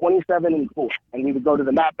going 27-4, and we would go to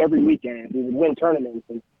the map every weekend. We would win tournaments,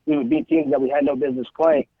 and we would beat teams that we had no business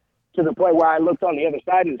playing. To the point where I looked on the other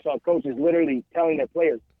side and saw coaches literally telling their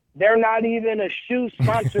players, they're not even a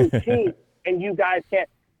shoe-sponsored team, and you guys can't.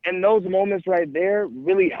 And those moments right there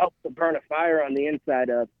really help to burn a fire on the inside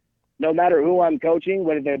of, no matter who I'm coaching,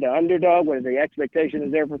 whether they're the underdog, whether the expectation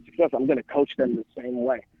is there for success, I'm going to coach them the same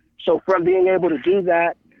way. So from being able to do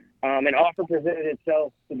that, an offer presented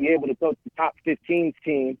itself to be able to coach the top 15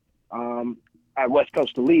 team at West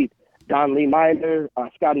Coast Elite. Don Lee Miner,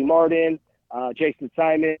 Scotty Martin, Jason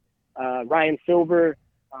Simon, Ryan Silver,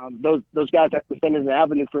 those guys that presented an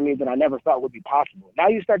avenue for me that I never thought would be possible. Now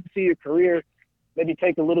you start to see your career maybe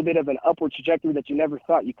take a little bit of an upward trajectory that you never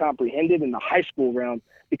thought you comprehended in the high school realm,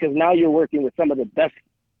 because now you're working with some of the best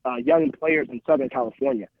young players in Southern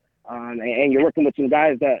California. And you're working with some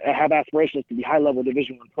guys that have aspirations to be high-level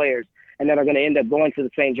Division I players, and that are going to end up going to the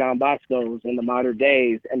St. John Boscos and the Mater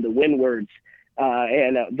Days and the Windwards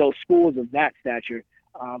and those schools of that stature.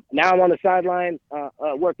 Now I'm on the sideline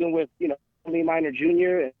working with, Lee Miner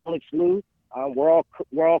Jr. and Alex Lou. We're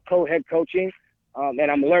all co-head coaching,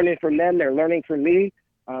 and I'm learning from them. They're learning from me.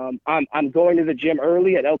 I'm going to the gym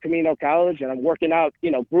early at El Camino College, and I'm working out,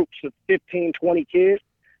 groups of 15, 20 kids.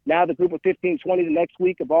 Now the group of 15, 20 the next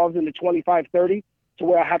week evolves into 25, 30, to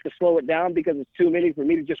where I have to slow it down because it's too many for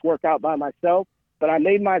me to just work out by myself. But I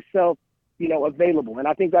made myself, available. And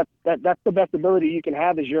I think that's the best ability you can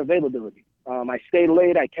have, is your availability. I stayed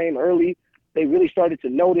late. I came early. They really started to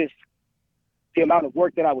notice the amount of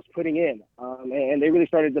work that I was putting in. And they really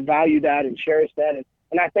started to value that and cherish that.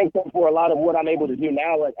 And I thank them for a lot of what I'm able to do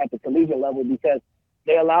now at the collegiate level, because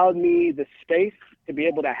they allowed me the space to be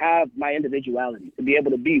able to have my individuality, to be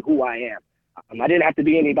able to be who I am. I didn't have to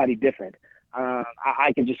be anybody different.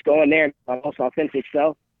 I could just go in there and my most authentic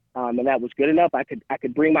self and that was good enough. I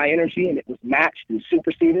could bring my energy, and it was matched and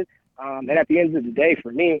superseded. And at the end of the day,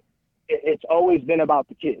 for me, it's always been about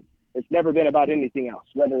the kids. It's never been about anything else,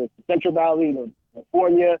 whether it's the Central Valley,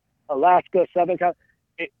 California, Alaska, Southern California.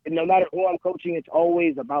 No matter who I'm coaching, it's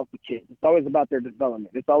always about the kids. It's always about their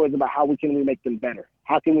development. It's always about how can we make them better?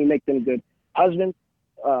 How can we make them good husbands,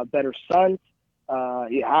 better sons?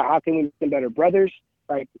 How can we make them better brothers?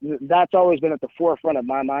 Like, that's always been at the forefront of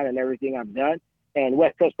my mind and everything I've done. And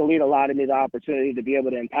West Coast Elite allowed me the opportunity to be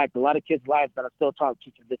able to impact a lot of kids' lives that I still talk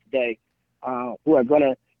to this day, who are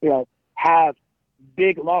going to, have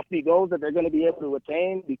big, lofty goals that they're going to be able to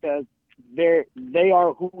attain because they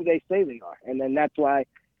are who they say they are. And then that's why,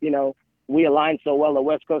 we align so well at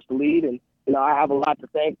West Coast Elite. And, I have a lot to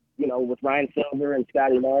thank, with Ryan Silver and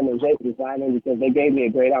Scotty Norm and Jason Simon, because they gave me a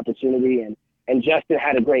great opportunity. And Justin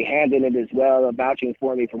had a great hand in it as well, vouching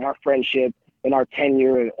for me from our friendship and our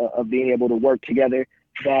tenure of being able to work together,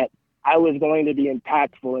 that I was going to be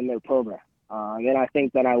impactful in their program. And I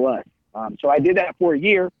think that I was. So I did that for a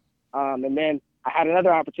year. And then I had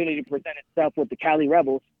another opportunity to present itself with the Cali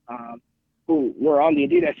Rebels, who were on the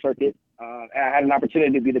Adidas circuit. And I had an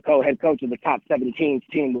opportunity to be the co-head coach of the top 17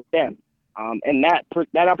 team with them. And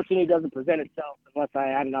that opportunity doesn't present itself unless I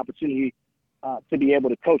had an opportunity to be able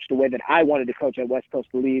to coach the way that I wanted to coach at West Coast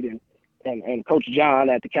Elite. And Coach John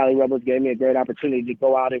at the Cali Rebels gave me a great opportunity to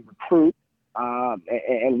go out and recruit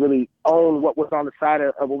and really own what was on the side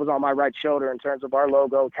of what was on my right shoulder in terms of our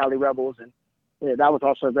logo, Cali Rebels. And that was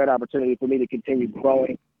also a great opportunity for me to continue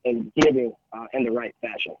growing and giving in the right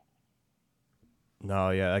fashion.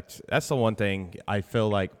 No, yeah, that's the one thing I feel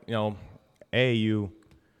like, AAU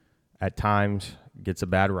at times gets a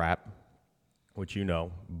bad rap, which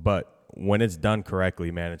but when it's done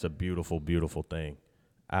correctly, man, it's a beautiful, beautiful thing.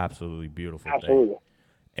 Absolutely beautiful thing.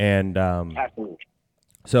 And Absolutely.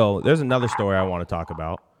 So there's another story I want to talk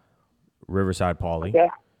about, Riverside Poly,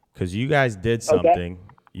 because you guys did something. Okay.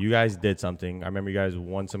 You guys did something. I remember you guys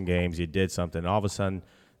won some games. You did something. And all of a sudden,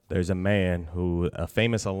 there's a man a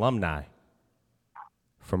famous alumni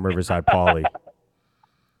from Riverside Poly,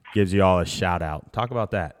 gives you all a shout out. Talk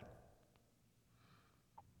about that.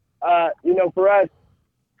 For us,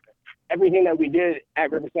 everything that we did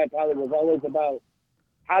at Riverside Poly was always about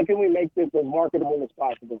how can we make this as marketable as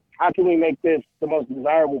possible? How can we make this the most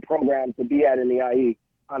desirable program to be at in the IE?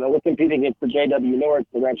 We're competing against the JW North,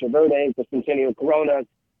 the Rancho Verde, the Centennial Coronas,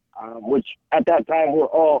 which at that time were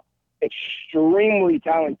all extremely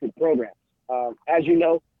talented programs. As you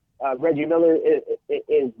know, Reggie Miller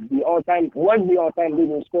was the all-time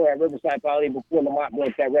leading scorer at Riverside Poly before Lamont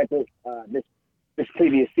broke that record this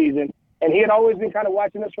previous season. And he had always been kind of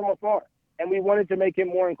watching us from afar. And we wanted to make him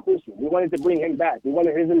more inclusive. We wanted to bring him back. We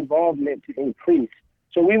wanted his involvement to increase.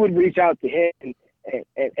 So we would reach out to him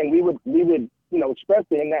and we would express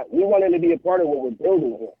to him that we wanted to be a part of what we're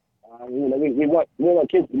building here. We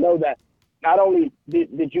want kids to know that not only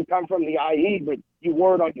did you come from the IE, but you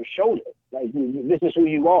wore it on your shoulder. Like, this is who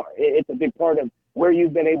you are. It's a big part of where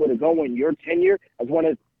you've been able to go in your tenure as one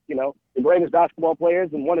of, the greatest basketball players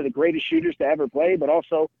and one of the greatest shooters to ever play, but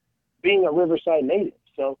also being a Riverside native.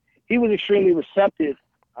 So he was extremely receptive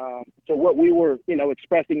to what we were,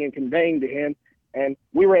 expressing and conveying to him. And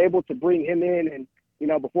we were able to bring him in. And,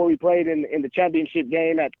 before we played in the championship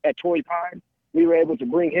game at Torrey Pines, we were able to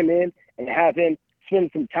bring him in and have him spend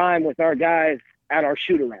some time with our guys at our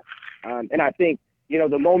shoot-around. And I think,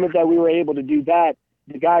 the moment that we were able to do that,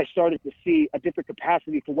 the guys started to see a different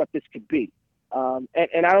capacity for what this could be.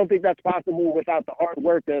 And I don't think that's possible without the hard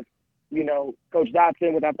work of, Coach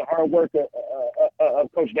Dotson, without the hard work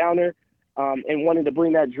of Coach Downer, and wanting to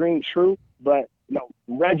bring that dream true. But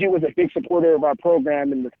Reggie was a big supporter of our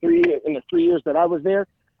program in the 3 years that I was there,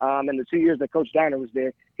 and the 2 years that Coach Downer was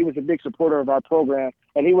there. He was a big supporter of our program,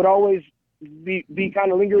 and he would always be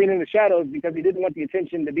kind of lingering in the shadows because he didn't want the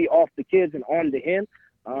attention to be off the kids and on to him.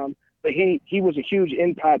 But he was a huge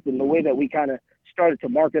impact in the way that we kind of started to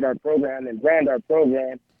market our program and brand our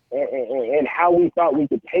program, and how we thought we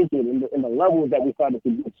could take it in the levels that we thought it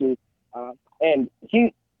could get to. And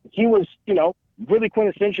he was, really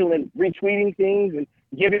quintessential in retweeting things and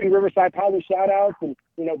giving Riverside Poly shout outs and,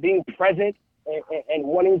 being present and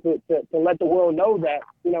wanting to let the world know that,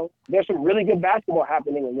 there's some really good basketball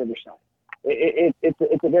happening in Riverside.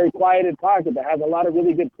 It's a very quieted pocket that has a lot of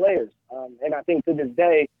really good players. And I think to this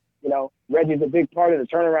day, Reggie's a big part of the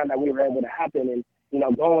turnaround that we were able to happen.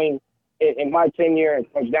 And, going in my tenure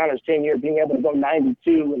and Coach Downer's tenure, being able to go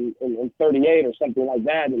 92 and 38 or something like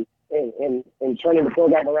that, and turning the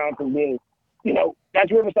program around from being,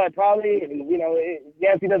 that's Riverside Poly, and,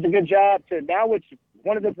 yes, he does a good job, to now it's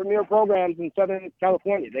one of the premier programs in Southern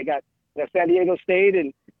California. They got San Diego State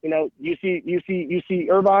and you see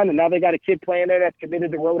Irvine, and now they got a kid playing there that's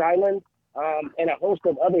committed to Rhode Island, and a host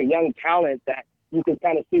of other young talent that you can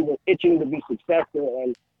kind of see was itching to be successful.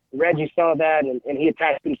 And Reggie saw that, and he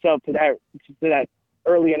attached himself to that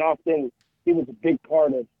early and often. He was a big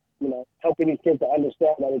part of, helping these kids to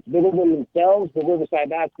understand that it's bigger than themselves, but Riverside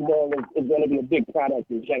basketball is going to be a big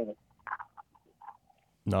product in general.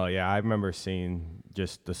 No, yeah, I remember seeing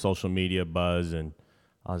just the social media buzz, and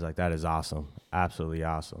I was like, that is awesome. Absolutely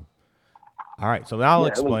awesome. All right, so now I'll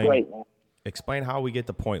explain how we get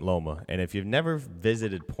to Point Loma. And if you've never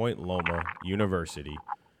visited Point Loma University,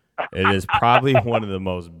 it is probably one of the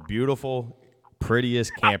most beautiful,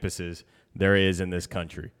 prettiest campuses there is in this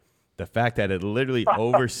country. The fact that it literally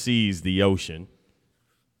oversees the ocean,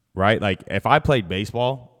 right? Like, if I played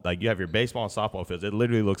baseball, like you have your baseball and softball fields, it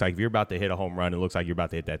literally looks like if you're about to hit a home run, it looks like you're about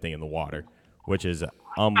to hit that thing in the water, which is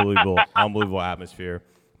unbelievable atmosphere.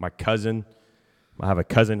 I have a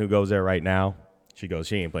cousin who goes there right now. She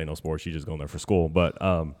ain't playing no sports. She's just going there for school. But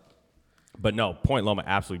no, Point Loma,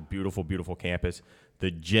 absolutely beautiful, beautiful campus. The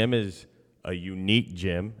gym is a unique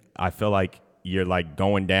gym. I feel like you're like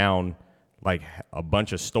going down like a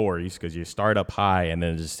bunch of stories because you start up high and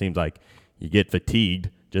then it just seems like you get fatigued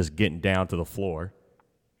just getting down to the floor.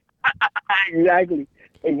 Exactly.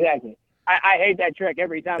 I hate that trek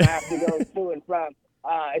every time I have to go to and from,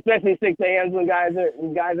 especially 6 a.m. when guys are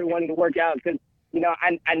wanting to work out because,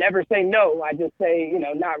 I never say no. I just say,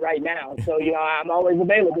 not right now. So, I'm always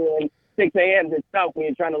available. And 6 a.m. is tough when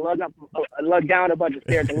you're trying to lug down a bunch of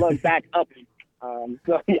stairs and lug back up.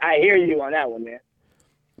 So I hear you on that one, man.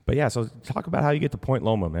 But yeah, so talk about how you get to Point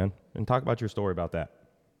Loma, man, and talk about your story about that.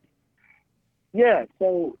 Yeah,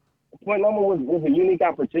 so Point Loma was a unique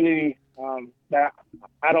opportunity that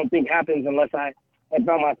I don't think happens unless I had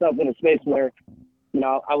found myself in a space where,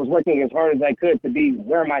 I was working as hard as I could to be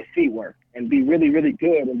where my feet were and be really, really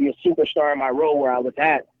good and be a superstar in my role where I was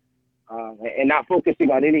at, and not focusing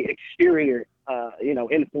on any exterior,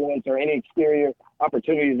 influence or any exterior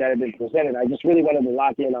opportunities that had been presented. I just really wanted to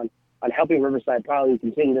lock in on helping Riverside Poly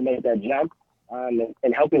continue to make that jump,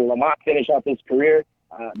 and helping Lamont finish off his career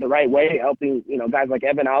the right way, helping, guys like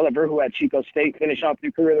Evan Oliver, who at Chico State, finish off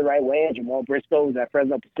their career the right way, and Jamal Briscoe, who's at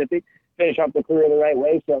Fresno Pacific, finish off their career the right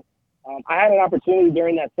way. So I had an opportunity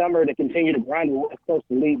during that summer to continue to grind with West Coast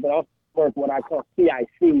Elite, but also work what I call CIC,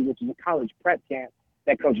 which is a college prep camp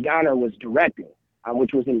that Coach Donner was directing,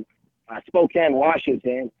 which was in Spokane,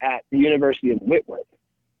 Washington, at the University of Whitworth.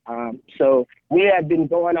 So we had been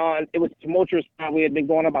going on, it was tumultuous time. We had been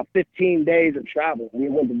going on about 15 days of travel. We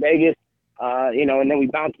went to Vegas, and then we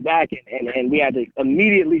bounced back and we had to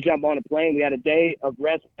immediately jump on a plane. We had a day of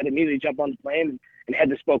rest and immediately jump on the plane and head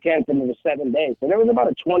to Spokane for another 7 days. So there was about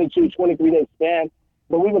a 23 day span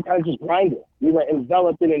where we were kind of just grinding. We were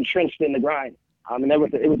enveloped and entrenched in the grind. And it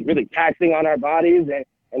was really taxing on our bodies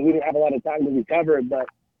and we didn't have a lot of time to recover. But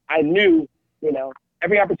I knew,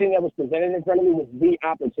 every opportunity that was presented in front of me was the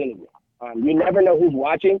opportunity. You never know who's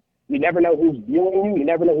watching. You never know who's viewing you. You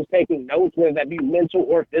never know who's taking notes, whether that be mental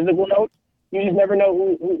or physical notes. You just never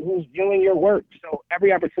know who's viewing your work. So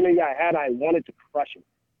every opportunity I had, I wanted to crush it.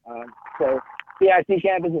 So CIC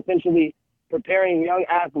camp is essentially preparing young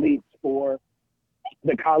athletes for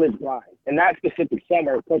the college grind. And that specific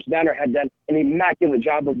summer, Coach Donner had done an immaculate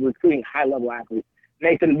job of recruiting high-level athletes.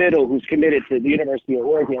 Nathan Biddle, who's committed to the University of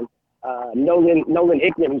Oregon, Nolan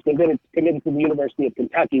Hickman, who's committed to the University of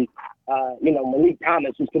Kentucky, Malik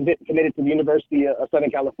Thomas, who's committed to the University of Southern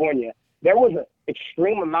California. There was an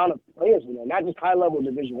extreme amount of players in there, not just high-level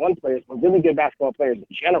Division I players, but really good basketball players in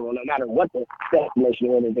general, no matter what the destination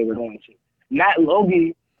or that they were going to. Matt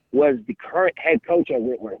Logie was the current head coach at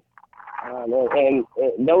Whitworth. And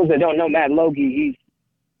those that don't know Matt Logie,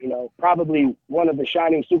 he's, probably one of the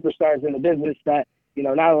shining superstars in the business that,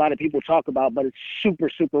 not a lot of people talk about, but it's super,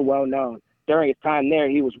 super well known. During his time there,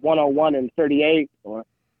 he was 101 and 38 or,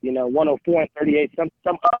 104 and 38,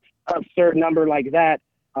 some absurd number like that.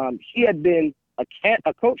 He had been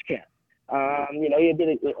a coach camp. He had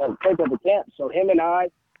been a coach of the camp. So him and I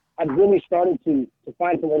had really started to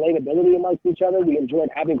find some relatability amongst each other. We enjoyed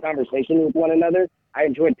having conversations with one another. I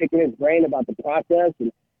enjoyed picking his brain about the process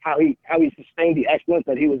and how he sustained the excellence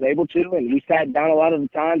that he was able to. And we sat down a lot of the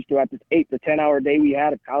times throughout this 8 to 10 hour day we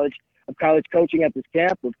had of college coaching at this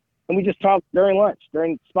camp. And we just talked during lunch,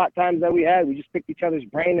 during spot times that we had. We just picked each other's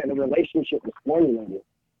brain and the relationship was formulated.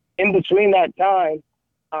 In between that time,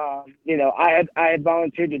 I had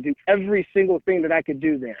volunteered to do every single thing that I could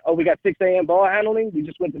do there. Oh, we got 6 a.m. ball handling. We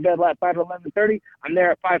just went to bed last 5 to 11:30. I'm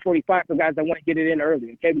there at 5:45 for guys that want to get it in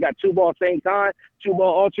early. Okay, we got 2 ball same time, 2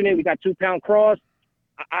 ball alternate. We got 2 pound cross.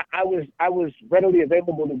 I was readily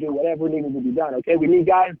available to do whatever needed to be done. Okay, we need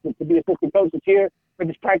guys to be assistant coaches here for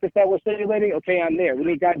this practice that we're simulating. Okay, I'm there. We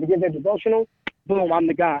need guys to give their devotional. Boom, I'm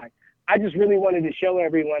the guy. I just really wanted to show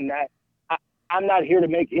everyone that I'm not here to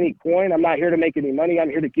make any coin. I'm not here to make any money. I'm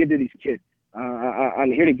here to give to these kids.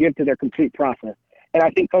 I'm here to give to their complete process. And I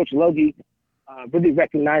think Coach Logie really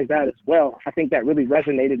recognized that as well. I think that really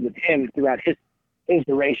resonated with him throughout his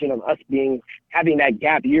duration of us having that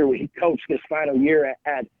gap year where he coached his final year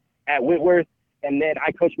at Whitworth, and then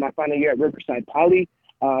I coached my final year at Riverside Poly.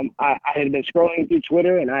 I had been scrolling through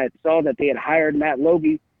Twitter, and I saw that they had hired Matt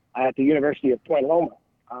Logie at the University of Point Loma.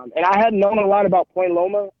 And I hadn't known a lot about Point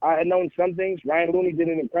Loma. I had known some things. Ryan Looney did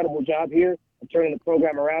an incredible job here of turning the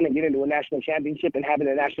program around and getting to a national championship and having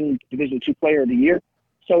a National Division II Player of the Year.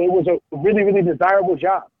 So it was a really, really desirable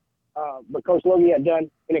job. But Coach Logie had done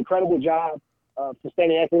an incredible job of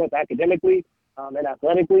sustaining excellence academically and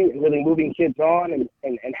athletically, and really moving kids on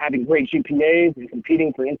and having great GPAs and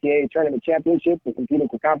competing for NCAA tournament championships and competing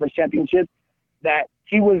for conference championships, that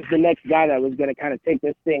he was the next guy that was going to kind of take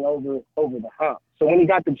this thing over the hump. So when he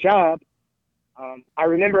got the job, I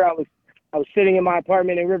remember I was sitting in my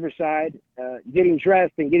apartment in Riverside, getting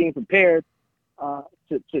dressed and getting prepared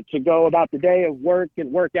to go about the day of work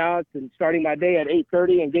and workouts, and starting my day at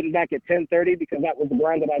 8:30 and getting back at 10:30 because that was the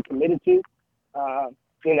grind that I committed to.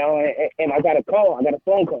 And I got a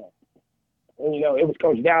phone call, and it was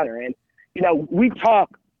Coach Downer, and we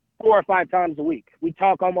talk 4 or 5 times a week. We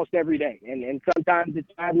talk almost every day, and sometimes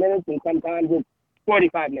it's 5 minutes, and sometimes it's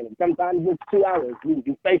 45 minutes. Sometimes it's 2 hours.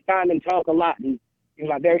 We FaceTime and talk a lot. He's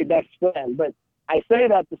my very best friend. But I say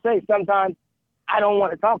that to say sometimes I don't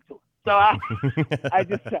want to talk to him. So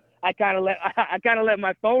I kind of let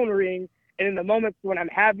my phone ring, and in the moments when I'm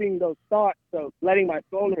having those thoughts, so letting my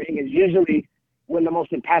phone ring is usually when the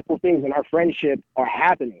most impactful things in our friendship are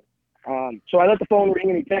happening. So I let the phone ring,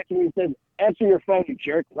 and he texted me and said, "Answer your phone, you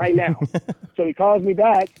jerk, right now." So he calls me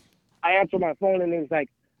back. I answer my phone, and he's like,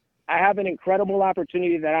 "I have an incredible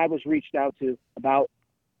opportunity that I was reached out to about.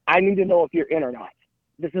 I need to know if you're in or not.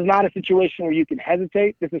 This is not a situation where you can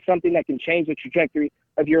hesitate. This is something that can change the trajectory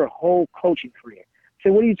of your whole coaching career."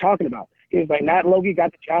 So what are you talking about? He was like, "Matt Logie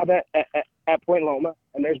got the job at Point Loma,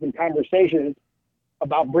 and there's been conversations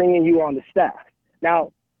about bringing you on the staff."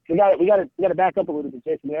 Now, we got to back up a little bit,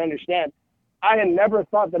 Jason, to understand. I had never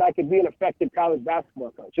thought that I could be an effective college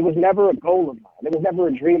basketball coach. It was never a goal of mine. It was never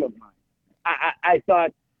a dream of mine. I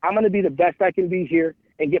thought, I'm going to be the best I can be here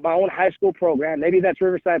and get my own high school program. Maybe that's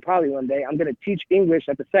Riverside Poly one day. I'm going to teach English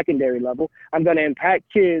at the secondary level. I'm going to impact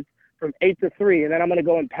kids from 8 to 3, and then I'm going to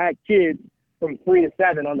go impact kids from 3 to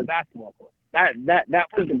 7 on the basketball court. That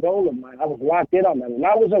was the goal of mine. I was locked in on that, and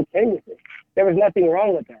I was okay with it. There was nothing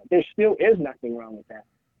wrong with that. There still is nothing wrong with that.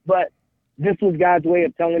 But this was God's way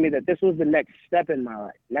of telling me that this was the next step in my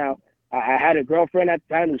life. Now, I had a girlfriend at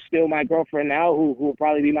the time who's still my girlfriend now, who will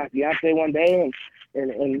probably be my fiance one day,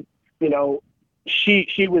 and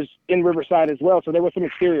she was in Riverside as well. So there were some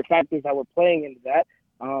exterior factors that were playing into that.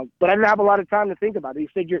 But I didn't have a lot of time to think about it. He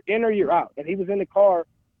said, "You're in or you're out." And he was in the car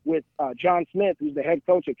with John Smith, who's the head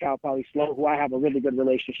coach at Cal Poly Sloan, who I have a really good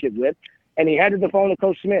relationship with. And he handed the phone to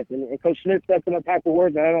Coach Smith. And Coach Smith said some impactful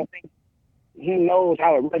words that I don't think he knows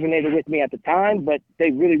how it resonated with me at the time, but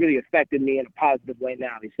they really, really affected me in a positive way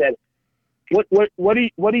now. He said, What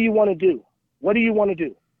do you want to do? What do you want to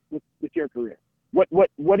do with your career? What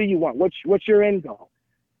do you want? What's your end goal?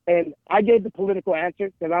 And I gave the political answer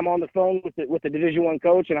because I'm on the phone with the Division I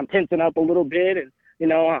coach, and I'm tensing up a little bit,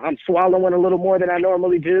 and I'm swallowing a little more than I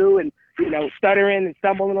normally do, and stuttering and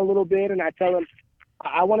stumbling a little bit. And I tell him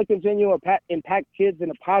I want to continue to impact kids in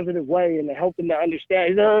a positive way and to help them to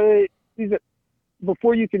understand.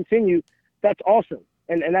 Before you continue, that's awesome,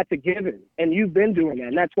 and that's a given, and you've been doing that,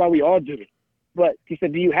 and that's why we all do it. But he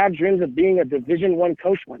said, "Do you have dreams of being a Division I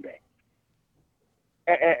coach one day?"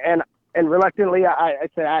 And reluctantly, I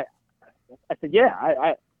said,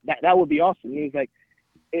 yeah, that would be awesome. And he's like,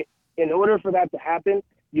 in order for that to happen,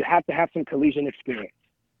 you have to have some collegiate experience.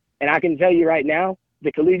 And I can tell you right now,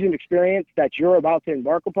 the collegiate experience that you're about to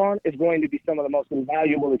embark upon is going to be some of the most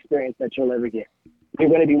invaluable experience that you'll ever get. You're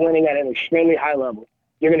going to be winning at an extremely high level.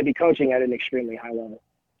 You're going to be coaching at an extremely high level.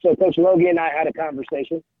 So Coach Logie and I had a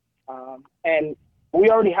conversation, and we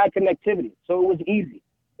already had connectivity, so it was easy.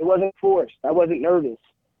 It wasn't forced. I wasn't nervous.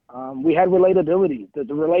 We had relatability.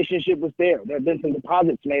 The relationship was there. There had been some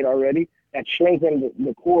deposits made already that strengthened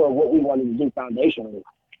the core of what we wanted to do foundationally.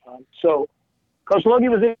 So Coach Logie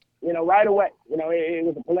was in, right away. It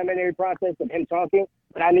was a preliminary process of him talking,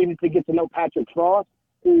 but I needed to get to know Patrick Frost,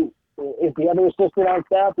 who is the other assistant on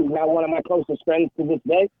staff. He's now one of my closest friends to this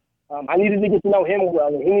day. I needed to get to know him well,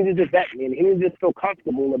 and he needed to vet me, and he needed to feel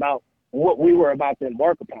comfortable about what we were about to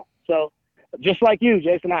embark upon. So, just like you,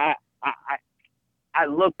 Jason, I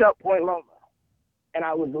looked up Point Loma, and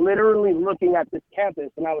I was literally looking at this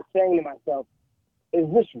campus, and I was saying to myself, is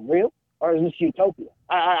this real or is this utopia?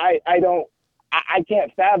 I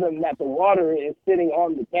can't fathom that the water is sitting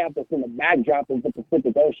on the campus and the backdrop is the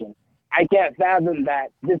Pacific Ocean. I can't fathom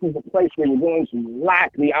that this is a place where you're going to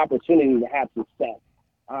lack the opportunity to have success.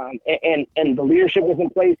 And the leadership was in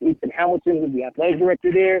place. Ethan Hamilton was the athletic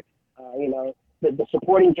director there. The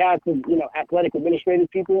supporting cast of, athletic administrative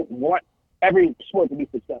people want every sport to be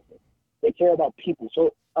successful. They care about people.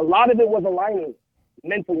 So a lot of it was aligning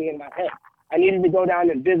mentally in my head. I needed to go down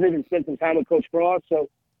and visit and spend some time with Coach Frost. So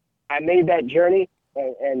I made that journey,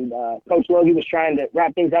 and Coach Logie was trying to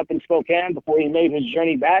wrap things up in Spokane before he made his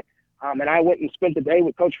journey back. And I went and spent the day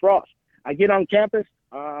with Coach Frost. I get on campus,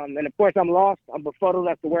 and of course I'm lost. I'm befuddled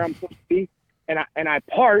as to where I'm supposed to be. And I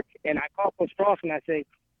park, and I call Coach Frost, and I say,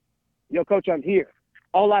 "Yo, Coach, I'm here.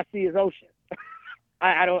 All I see is ocean.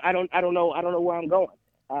 I don't know where I'm going."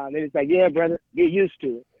 And it's like, "Yeah, brother, get used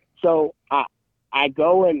to it." So I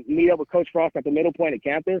go and meet up with Coach Frost at the middle point of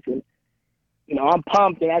campus, and I'm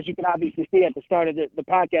pumped. And as you can obviously see at the start of the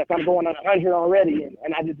podcast, I'm going on 100 already.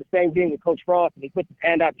 And I did the same thing with Coach Frost, and he put his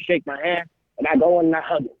hand out to shake my hand, and I go in and I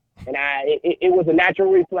hug him. And it was a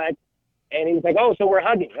natural reflex. And he was like, "Oh, so we're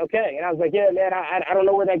hugging, okay?" And I was like, "Yeah, man, I don't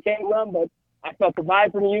know where that came from, but I felt the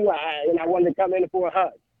vibe from you, and I wanted to come in for a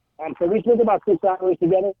hug." So we spent about 6 hours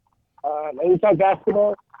together, and we talked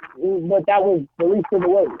basketball, but that was the least of the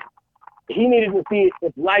worries. He needed to see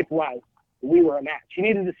if life-wise we were a match. He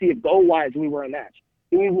needed to see if goal-wise we were a match.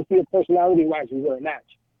 He needed to see if personality-wise we were a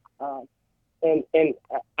match. And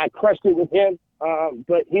I crushed it with him,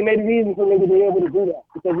 but he made it easy for me to be able to do that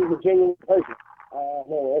because he's a genuine person.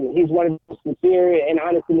 And he's one of the most sincere and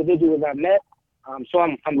honest individuals I've met. So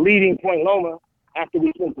I'm leading Point Loma after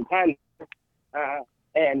we spent some time.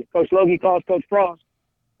 And Coach Logie calls Coach Frost,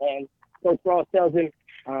 and Coach Frost tells him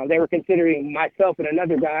they were considering myself and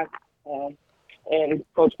another guy. And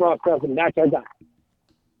Coach Frost tells him, "That's our guy.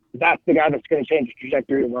 That's the guy that's going to change the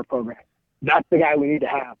trajectory of our program. That's the guy we need to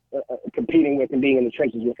have competing with and being in the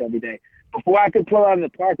trenches with every day." Before I could pull out of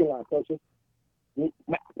the parking lot, Coach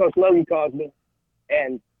Logie calls me,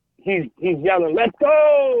 and he's yelling, "Let's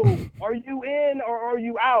go! Are you in or are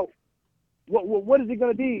you out? What is it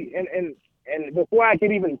going to be?" And before I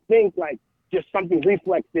could even think, just something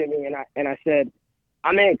reflexed in me, and I said,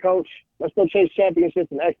 "I'm in, Coach. Let's go chase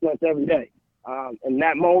championships and excellence every day." And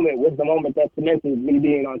that moment was the moment that cemented me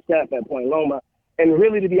being on staff at Point Loma. And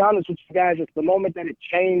really, to be honest with you guys, it's the moment that it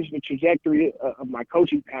changed the trajectory of my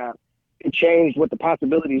coaching path. It changed what the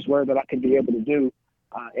possibilities were that I could be able to do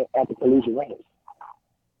at the collegiate ranks.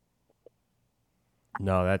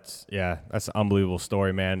 No, that's an unbelievable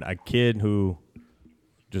story, man. A kid who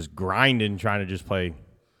just grinding, trying to just play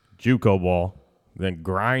JUCO ball, then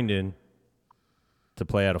grinding to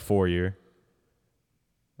play at a 4-year.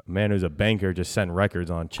 A man who's a banker just setting records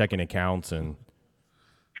on checking accounts and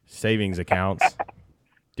savings accounts. Do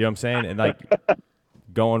you know what I'm saying? And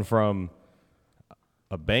going from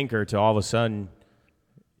a banker to all of a sudden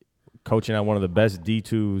coaching at one of the best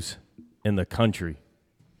D2s in the country.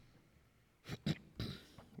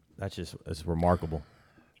 It's remarkable.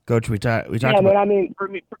 Coach, we talked but I mean, for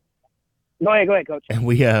me, go ahead, Coach. And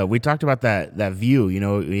we talked about that view,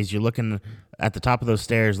 as you're looking at the top of those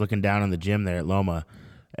stairs, looking down on the gym there at Loma.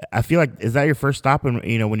 I feel like, is that your first stop when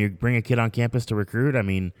you bring a kid on campus to recruit? I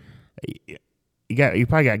mean, you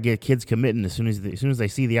probably got to get kids committing as soon as they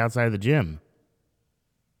see the outside of the gym.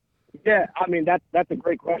 Yeah, I mean, that's a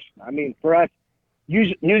great question. I mean, for us,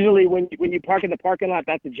 usually when you park in the parking lot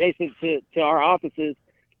that's adjacent to our offices,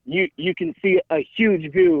 you can see a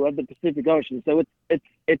huge view of the Pacific Ocean. So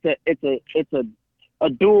it's a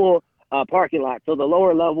dual parking lot. So the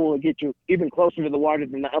lower level will get you even closer to the water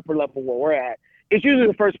than the upper level where we're at. It's usually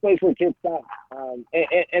the first place where kids stop.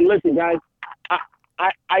 And listen, guys,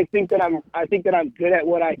 I think that I'm good at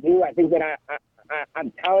what I do. I think that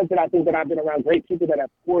I'm talented. I think that I've been around great people that have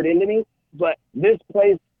poured into me. But this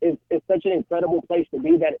place is such an incredible place to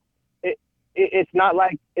be that it's not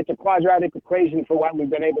like it's a quadratic equation for why we've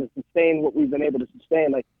been able to sustain what we've been able to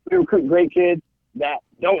sustain. Like, we recruit great kids that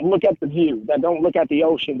don't look at the view, that don't look at the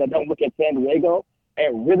ocean, that don't look at San Diego,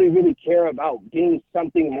 and really, really care about being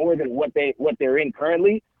something more than what they're in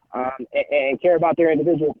currently, and care about their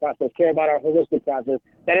individual process, care about our holistic process,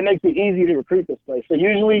 that it makes it easy to recruit this place. So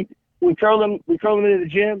usually we curl them into the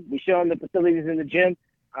gym. We show them the facilities in the gym.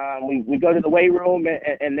 We go to the weight room,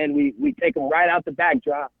 and then we take them right out the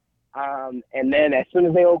backdrop. And then as soon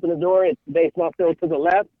as they open the door, it's baseball field to the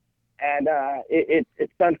left. and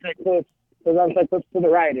it's sunset clips to the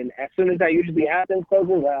right. And as soon as that usually happens,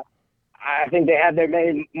 coaches, I think they have their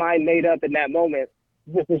mind made up in that moment.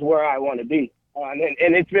 This is where I want to be,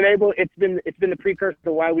 and it's been the precursor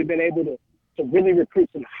to why we've been able to really recruit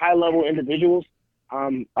some high level individuals.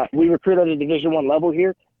 We recruit at a Division I level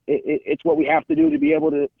here. It's what we have to do to be able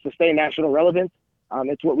to sustain national relevance.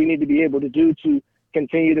 It's what we need to be able to do to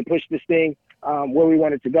continue to push this thing where we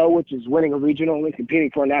want it to go, which is winning a regional and competing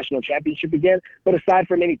for a national championship again. But aside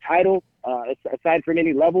from any title, aside from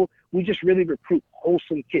any level, we just really recruit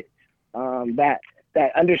wholesome kids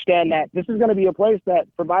that understand that this is going to be a place that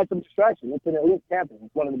provides some distraction. It's an elite campus.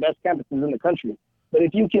 It's one of the best campuses in the country. But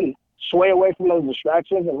if you can sway away from those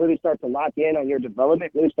distractions and really start to lock in on your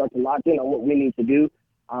development, really start to lock in on what we need to do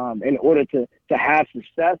in order to have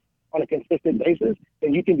success on a consistent basis,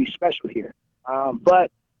 then you can be special here.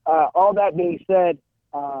 But all that being said,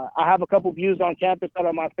 I have a couple views on campus that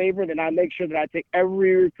are my favorite, and I make sure that I take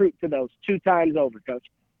every recruit to those 2 times over, Coach.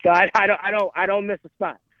 So I don't miss a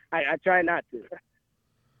spot. I try not to.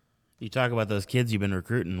 You talk about those kids you've been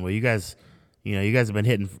recruiting. Well, you guys have been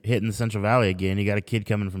hitting the Central Valley again. You got a kid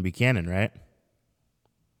coming from Buchanan, right?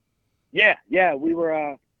 Yeah. We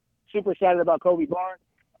were super excited about Kobe Barnes.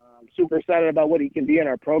 Super excited about what he can be in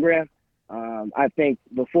our program. I think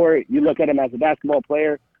before you look at him as a basketball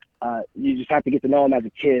player, you just have to get to know him as a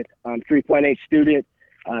kid. 3.8 student,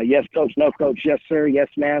 yes coach, no coach, yes sir, yes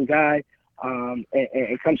ma'am guy, and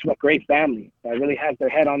comes from a great family that really has their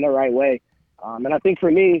head on the right way. And I think for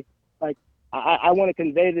me, like I want to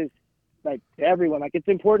convey this like to everyone. Like it's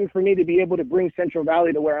important for me to be able to bring Central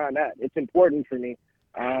Valley to where I'm at. It's important for me.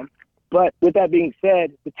 But with that being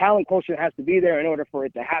said, the talent quotient has to be there in order for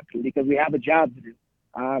it to happen because we have a job to do.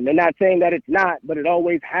 And not saying that it's not, but it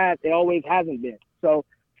always has. It always hasn't been. So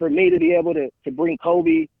for me to be able to bring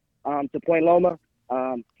Kobe to Point Loma,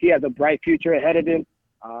 he has a bright future ahead of him.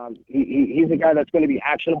 He's a guy that's going to be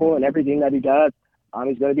actionable in everything that he does.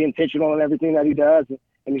 He's going to be intentional in everything that he does,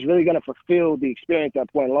 and he's really going to fulfill the experience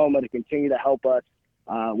at Point Loma to continue to help us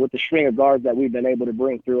with the string of guards that we've been able to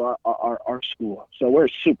bring through our school. So we're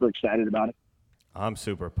super excited about it. I'm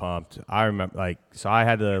super pumped. I remember, so I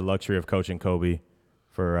had the luxury of coaching Kobe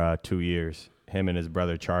for 2 years, him and his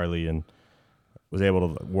brother Charlie, and was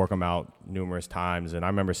able to work him out numerous times. And I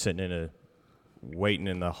remember waiting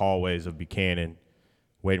in the hallways of Buchanan,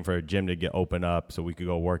 waiting for a gym to get open up so we could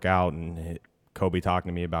go work out. And Kobe talking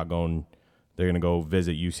to me about they're going to go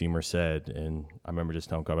visit UC Merced. And I remember just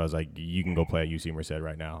telling Kobe, I was like, you can go play at UC Merced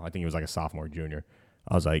right now. I think he was like a sophomore, junior.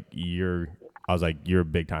 I was like, you're a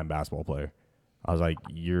big time basketball player. I was like,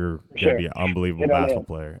 you're going to be an unbelievable basketball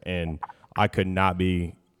player. And I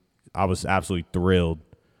was absolutely thrilled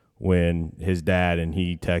when his dad and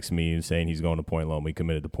he texted me and saying he's going to Point Loma. He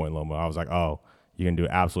committed to Point Loma. I was like, oh, you can do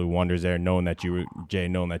absolute wonders there. Knowing that you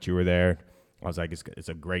were there, I was like, it's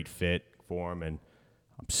a great fit for him, and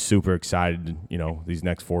I'm super excited. These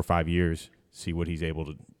next 4 or 5 years, see what he's able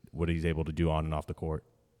to do on and off the court.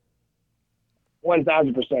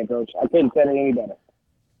 1,000%, Coach. I couldn't say it any better.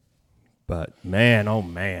 But man, oh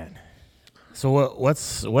man. So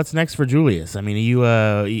what's next for Julius? I mean, you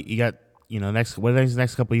got what does the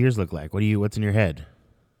next couple of years look like? What's in your head?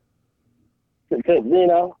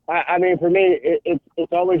 I mean, for me,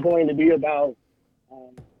 it's always going to be about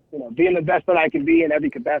being the best that I can be in every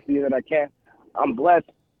capacity that I can. I'm blessed.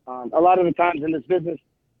 A lot of the times in this business,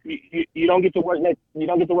 you don't get to work next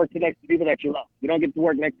to people that you love. You don't get to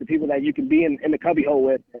work next to people that you can be in the cubby hole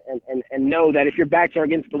with and know that if your backs are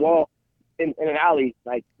against the wall in an alley,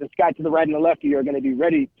 like this guy to the right and the left of you are going to be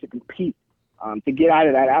ready to compete to get out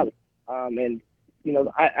of that alley.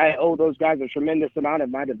 I owe those guys a tremendous amount of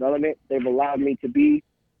my development. They've allowed me to be,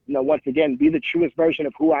 once again, be the truest version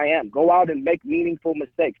of who I am. Go out and make meaningful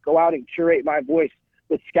mistakes. Go out and curate my voice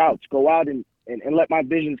with scouts. Go out and let my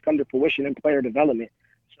visions come to fruition in player development.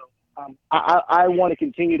 So I want to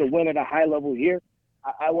continue to win at a high level here.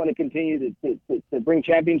 I want to continue to bring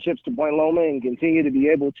championships to Point Loma and continue to be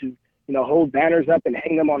able to, hold banners up and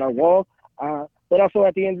hang them on our wall. But also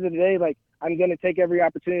at the end of the day, I'm going to take every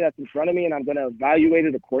opportunity that's in front of me and I'm going to evaluate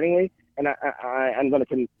it accordingly. And I'm going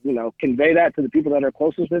to, convey that to the people that are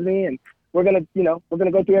closest with me. And we're going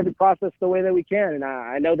to go through every process the way that we can. And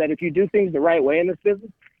I know that if you do things the right way in this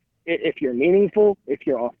business, if you're meaningful, if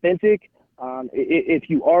you're authentic, if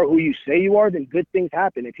you are who you say you are, then good things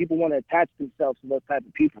happen. And people want to attach themselves to those type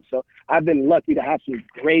of people. So I've been lucky to have some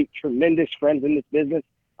great, tremendous friends in this business.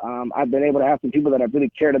 I've been able to have some people that have really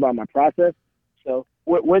cared about my process. So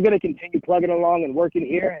we're going to continue plugging along and working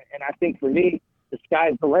here. And I think for me, the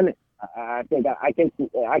sky's the limit. I think I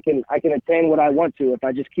can attain what I want to if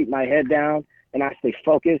I just keep my head down and I stay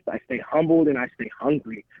focused, I stay humbled, and I stay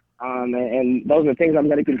hungry. And those are the things I'm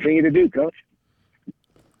going to continue to do, Coach.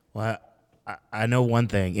 Well, I know one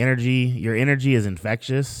thing. Your energy is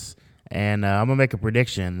infectious, and I'm going to make a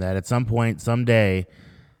prediction that at some point, someday,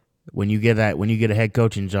 when you get a head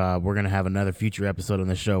coaching job, we're going to have another future episode on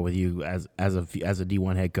the show with you as a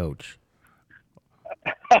D1 head coach.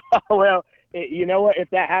 Well, you know what? If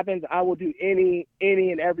that happens, I will do any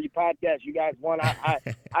and every podcast you guys want.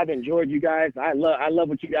 I've enjoyed you guys. I love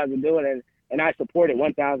what you guys are doing, and I support it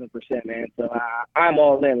 1,000%, man. So I'm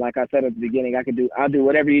all in. Like I said at the beginning, I'll do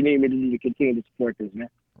whatever you need me to do to continue to support this, man.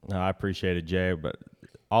 No, I appreciate it, Jay. But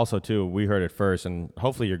also too, we heard it first, and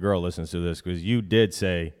hopefully your girl listens to this, because you did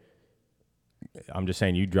say. I'm just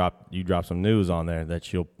saying you dropped some news on there that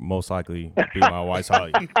she'll most likely be my wife's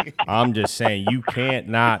husband. I'm just saying you can't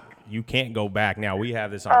go back now. We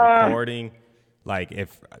have this on recording. Like,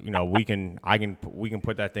 if we can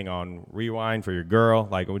put that thing on rewind for your girl.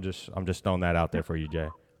 Like, I'm just throwing that out there for you, Jay.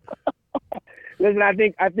 Listen, I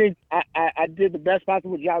think I did the best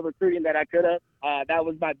possible job recruiting that I could have. That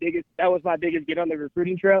was my biggest get on the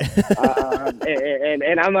recruiting trail.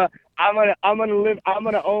 And I'm gonna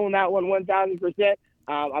own that one 1,000%.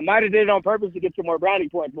 I might have did it on purpose to get some more brownie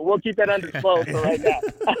points, but we'll keep that undisclosed for right now.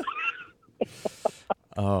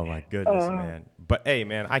 Oh my goodness, man. But hey,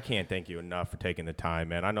 man, I can't thank you enough for taking the time,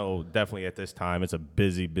 man. I know definitely at this time it's a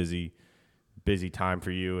busy time for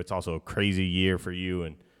you. It's also a crazy year for you,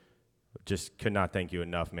 and just could not thank you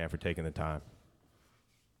enough, man, for taking the time.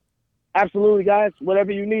 Absolutely, guys.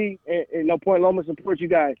 Whatever you need, and No Point Loma support you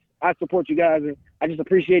guys. I support you guys, and I just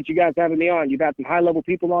appreciate you guys having me on. You've had some high-level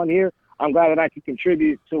people on here. I'm glad that I can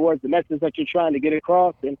contribute towards the message that you're trying to get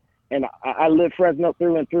across, and I live Fresno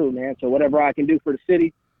through and through, man. So whatever I can do for the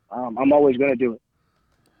city, I'm always going to do it.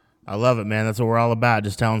 I love it, man. That's what we're all about,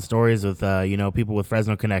 just telling stories with people with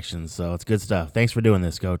Fresno connections. So it's good stuff. Thanks for doing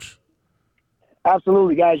this, Coach.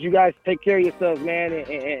 Absolutely, guys. You guys take care of yourselves, man,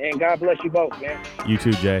 and God bless you both, man. You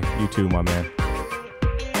too, Jay. You too, my man.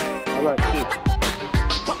 All right, peace.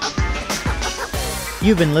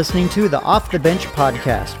 You've been listening to the Off the Bench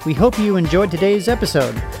podcast. We hope you enjoyed today's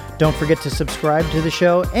episode. Don't forget to subscribe to the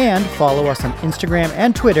show and follow us on Instagram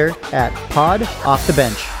and Twitter at Pod Off the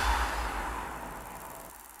Bench.